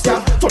body shocks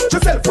girl. Touch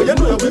yourself when you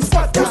know you will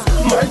spot girl.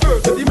 My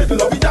girl to the middle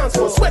of the dance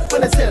floor. Sweat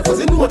on yourself cause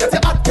you know that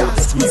you're hot girl.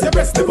 Squeeze your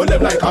breast, nipple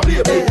them like a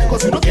baby.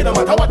 Cause you don't care no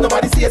matter what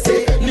nobody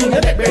say. Lean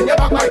your neck, bend your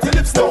back, bite your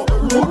lips now.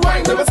 Rude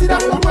wine, never see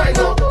that rude wine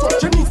now.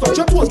 Touch your knees, touch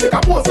your toes, make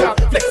a pose girl.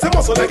 Flex your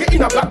muscle like you're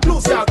in a black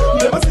blues girl.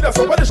 You never see that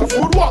somebody just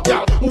rude walk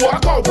girl.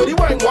 Walk out with the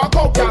wine, walk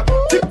out girl.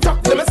 Tick tock,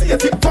 let me see your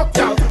tick tock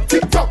girl.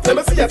 Tick tock, let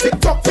me see your tick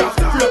tock girl.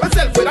 Rub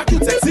yourself with a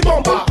cute sexy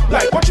bumper.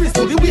 Like Patrice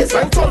to the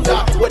waistline thunder.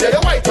 Whether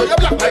you're white or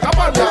you're black like a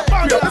panda.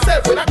 Rub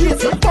yourself with a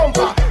cute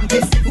bumper.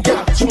 This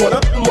girl, she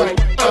wanna wine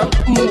and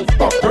move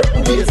up her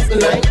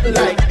waistline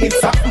like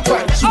it's a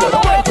twine. She wanna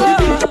wine to the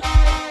beat.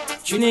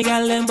 Trini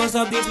gal them bust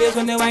up the place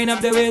when they wind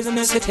up the waist in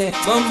the city.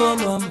 Boom boom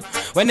boom.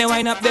 When they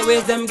wind up the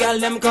waist, them gal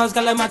them cause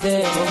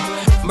calamity.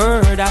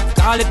 Murder,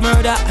 call it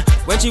murder.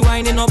 When she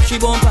winding up, she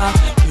bumper.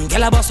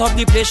 Gal a bust up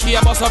the place, she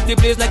a bust up the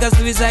place like a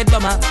suicide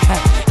bomber.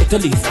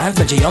 Italy, France,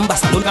 Belgium,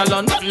 Barcelona,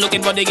 London,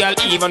 looking for the gal,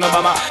 even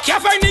Obama.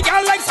 Can't find the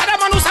gal like Saddam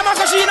Hussein,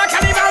 cause she in a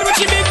cannibal with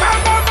she big bam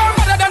bam bam.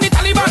 Better than the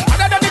Taliban,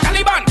 better than the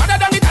Taliban, better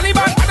than the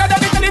Taliban, better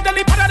than the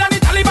Taliban, better than the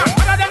Taliban,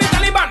 better than the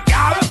Taliban.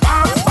 Gal,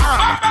 bam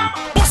bam.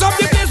 Bust up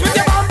the place with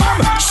the bam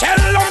bam.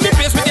 Shell on the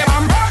place with the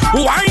bam.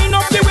 Wind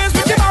up the waist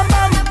with the bam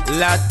bam.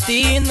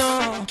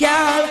 Latino,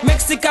 gal,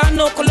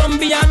 Mexicano,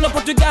 Colombiano,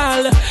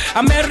 Portugal,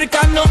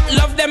 Americano,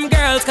 love them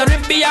girls,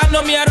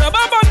 Caribbeano, me a rub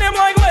up on them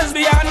like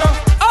lesbiano.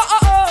 Oh oh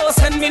oh,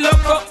 send me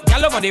loco,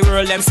 gal over the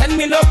world, them send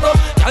me loco,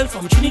 gal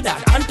from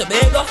Trinidad and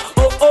Tobago.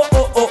 Oh oh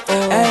oh oh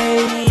oh,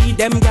 hey,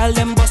 them gal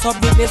them bust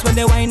up the place when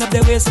they wind up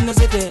their waist in the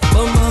city.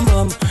 Boom boom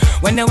boom,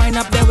 when they wind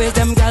up their waist,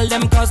 them gal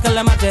them cause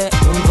calamity.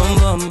 Boom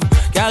boom boom,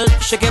 gal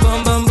shake it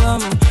boom boom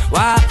boom,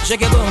 wah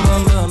shake it boom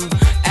boom boom,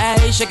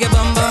 hey shake it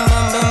boom boom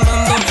boom boom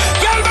boom boom.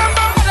 Gal bam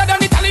bam, better than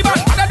the Taliban,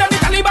 better than the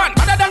Taliban,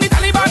 better than the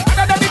Taliban,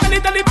 better than the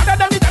Taliban, better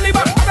than the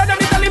Taliban, better than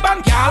the Taliban.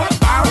 Gal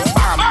bam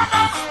bam,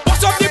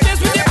 bust up the place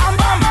with the bam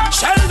bam,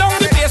 shell down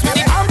the place with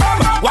the bam bam,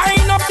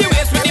 wind up the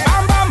waist with the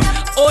bam bam.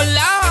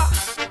 Hola,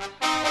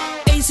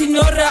 hey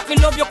senora, me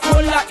love your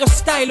cola, your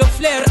style, your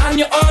flair, and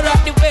your aura.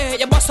 The way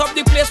you bust up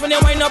the place when you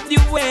wind up the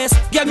waist,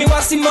 girl me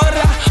want some more.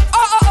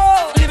 Oh oh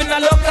oh, living a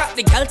loca.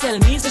 The girl tell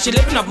me say she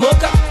living up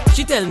mocha.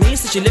 She tell me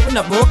say she living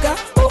up mocha.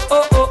 Oh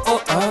oh oh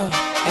oh oh.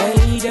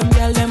 Hey, them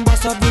girl, them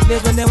bust up the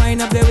place when they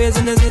wind up their waist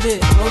in the city.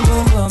 Boom,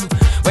 boom, boom.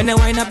 When they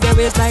wind up their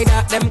waist like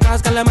that, them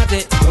cause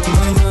calamity. Boom,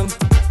 boom, boom.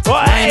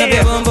 Wind up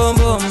your boom, boom,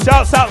 boom.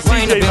 Shouts out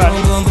CJay, man.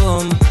 Boom,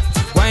 boom, boom.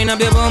 Wind up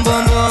your boom,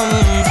 boom, boom.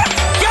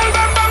 Girl,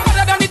 bam, bam,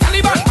 better than the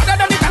Taliban, better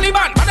than the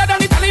Taliban, better than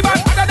the Taliban,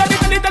 better than the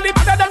Taliban,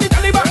 better than the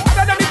Taliban,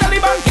 better than the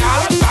Taliban.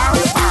 Girl, bam,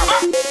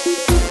 bam.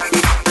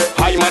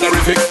 Hi,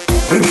 Madarific.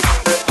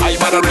 Hi,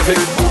 Madarific.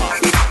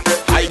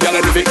 Hi,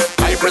 Galerific.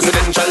 Hi,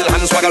 presidential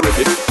and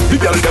swaggerific. The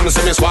girl them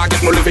see me swag it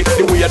prolific.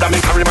 The way that me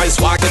carry my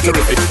swag is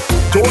terrific.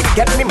 Don't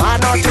get me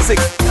mad artistic.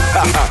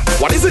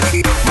 What is it?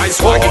 My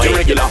swag is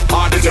irregular,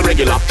 hard is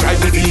irregular.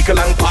 Drive the vehicle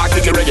and park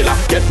it irregular.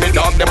 Get me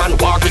dog them and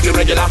walk it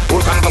irregular.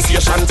 Whole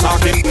conversation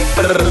talking.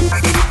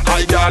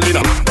 Hi,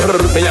 darling.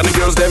 Me and the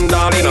girls them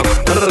darling.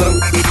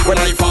 When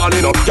I fall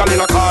in up, y'all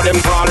in a car them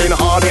falling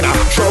hard in a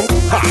trunk.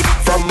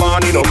 From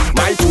morning up,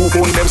 my two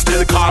phone them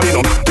still calling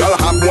up. Y'all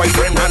have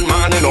boyfriend and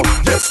man in up.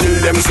 Yet still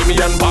them see me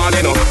and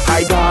balling up.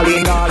 Hi,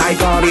 darling. Hi,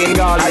 darling.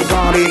 Hi,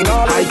 darling.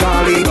 Hi,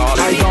 darling.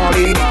 Hi,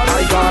 darling.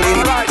 Hi, darling.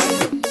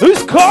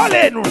 Who's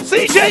calling?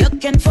 CJay.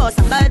 Looking for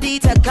somebody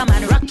to come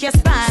and rock your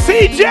spine.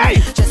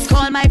 CJay. Just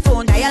call my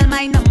phone, dial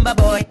my number,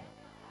 boy.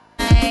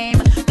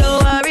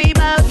 Don't worry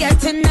about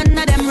getting none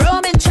of them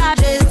roaming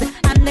charges.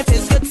 And if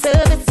it's good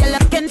service you're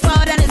looking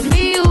for, then it's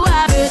me who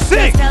have it.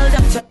 Sing. Just tell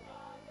them to.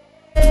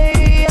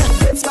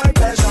 It's my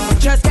pleasure.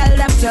 Just tell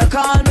them to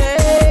call me.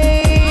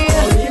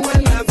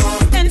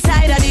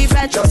 Inside of the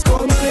bed. Just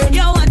call me.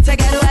 You want to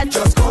get wet.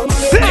 Just call me.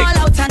 Sing. All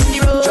out on the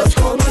road. Just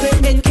call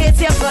me. In case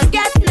you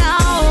forget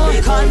now,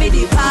 they call me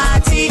the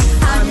party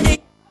and the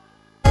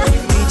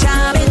we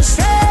jamming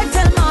straight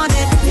till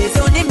morning. It's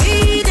only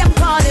me them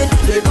calling.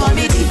 They call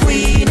me the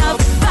queen of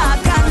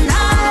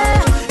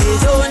Bacchanal.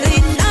 It's only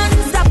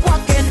non-stop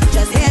walking.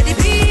 Just hear the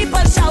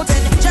people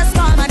shouting. Just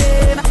call my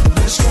name.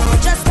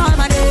 Just call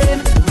my name.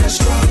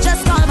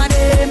 Just call my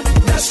name.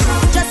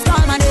 Just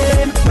call my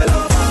name.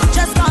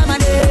 Just call my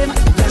name.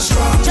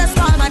 Just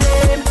call my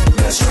name.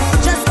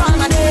 Just call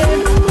my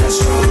name.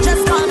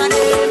 Just call my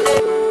name.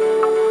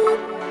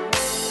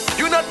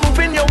 You're not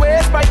moving your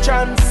waist by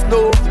chance,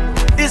 no.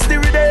 It's the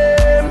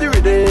rhythm, the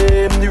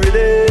rhythm, the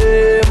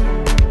rhythm.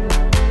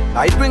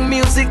 I bring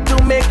music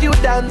to make you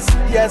dance,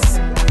 yes.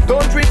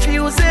 Don't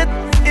refuse it.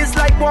 It's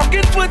like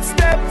walking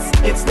footsteps.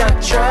 It's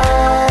natural,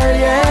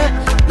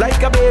 yeah.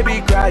 Like a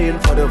baby crying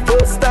for the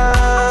first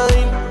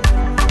time.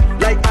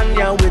 Like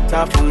Anya now with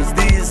a first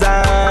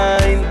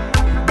design.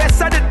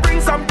 Best I did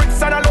bring some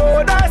bricks and a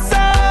load of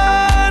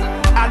sand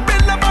and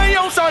build up my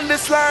house on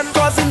this land.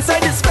 Cause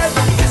inside this bed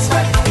is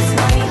my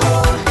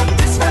home.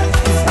 This bed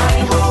is my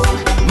home.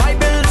 My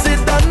bills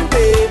is done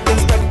paid.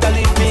 Inspector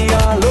leave me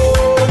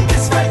alone.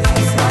 This bed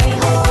is my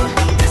home.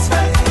 This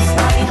bed is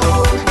my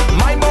home.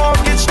 My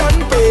mortgage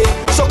done paid.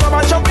 So come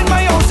and jump in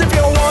my house if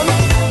you want.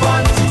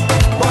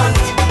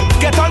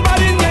 Get on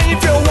bad in here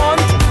if you want.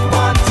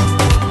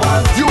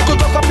 You could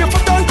hook up your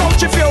foot on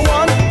couch if you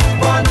want.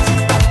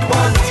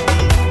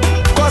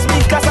 Cause me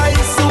casa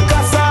is su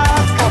casa.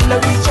 Come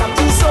let me jump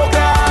to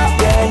Soca.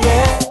 Yeah,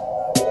 yeah.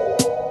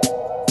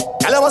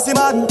 Tell her what's the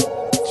man.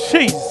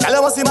 Jeez. Tell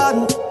her what's the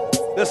man.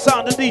 The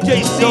sound of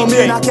DJ You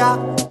mean a CJay. cat.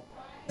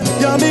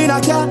 You mean a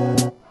cat.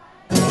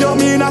 You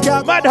mean a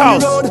cat.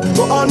 Madhouse.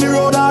 Go on the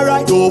road,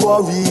 alright. Don't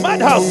worry.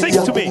 Madhouse, sing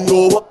to me.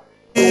 Don't worry.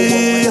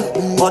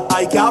 But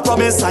I can't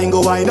promise I ain't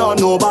go wine on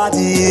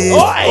nobody. Oi.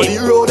 On the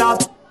road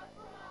have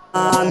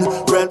man,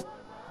 well,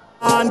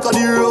 and cause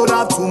the road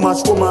have too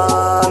much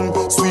woman.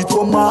 Sweet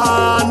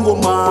woman.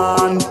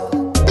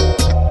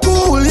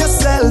 Cool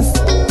yourself.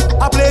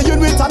 I play you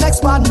with an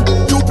ex-man.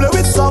 You play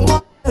with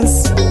someone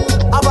else.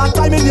 Have a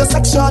time in your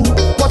section.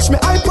 Watch me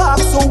I park,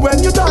 so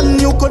when you done,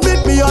 you could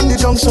meet me on the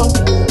junction.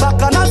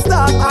 Back and I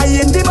start, I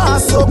in the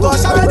mass. So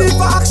gosh, I'm ready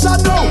for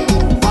action now.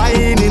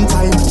 Fine in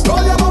time.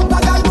 Roll your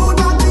bumper, girl, do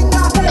nothing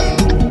that day.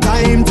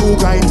 Time to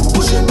grind.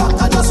 Push it back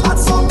and just add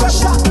some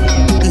pressure.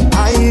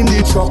 Behind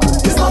the truck,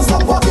 it's not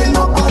stop walking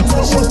up and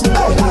tension.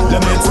 Hey,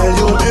 let me tell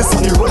you this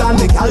on the road and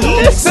the gal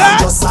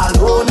just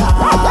alone.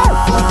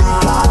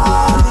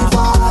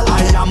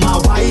 I am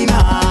a whiner.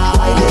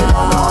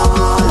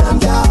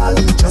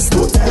 Just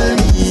to tell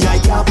me I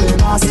can't play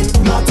mass.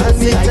 Not tell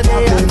me I can't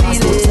play mass.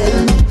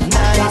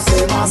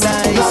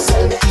 Nice.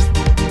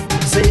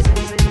 Say,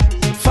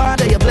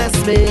 Father, you bless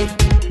me.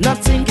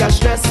 Nothing can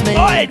stress me.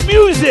 Alright,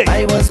 music.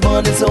 I was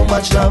born with so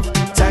much love.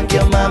 Thank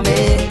you,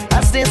 mommy.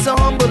 I stay so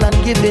humble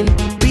and giving.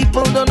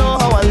 People don't know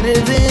how I'm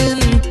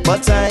living,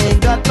 but I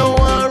ain't got no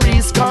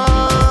worries,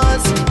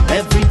 cause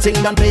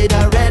everything done paid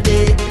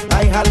already.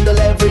 I handle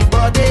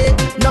everybody.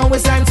 Now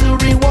it's time to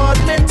reward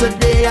me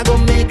today. I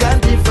gon' make a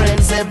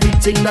difference.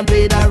 Everything done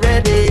paid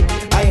already.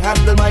 I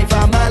handle my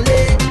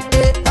family,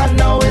 and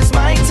now it's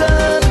my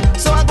turn.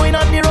 So I'm going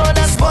on the road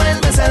and spoil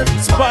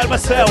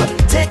myself.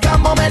 Take a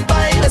moment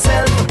by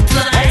myself.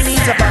 I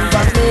need to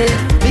pamper me,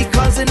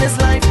 because in this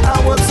life I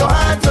work so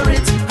hard for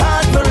it,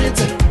 and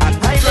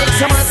I make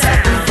some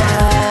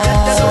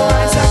sacrifice.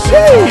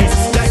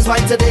 That's why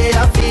today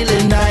I'm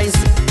feeling nice.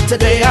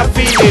 Today I'm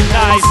feeling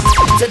nice.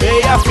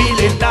 Today I'm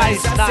feeling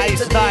nice.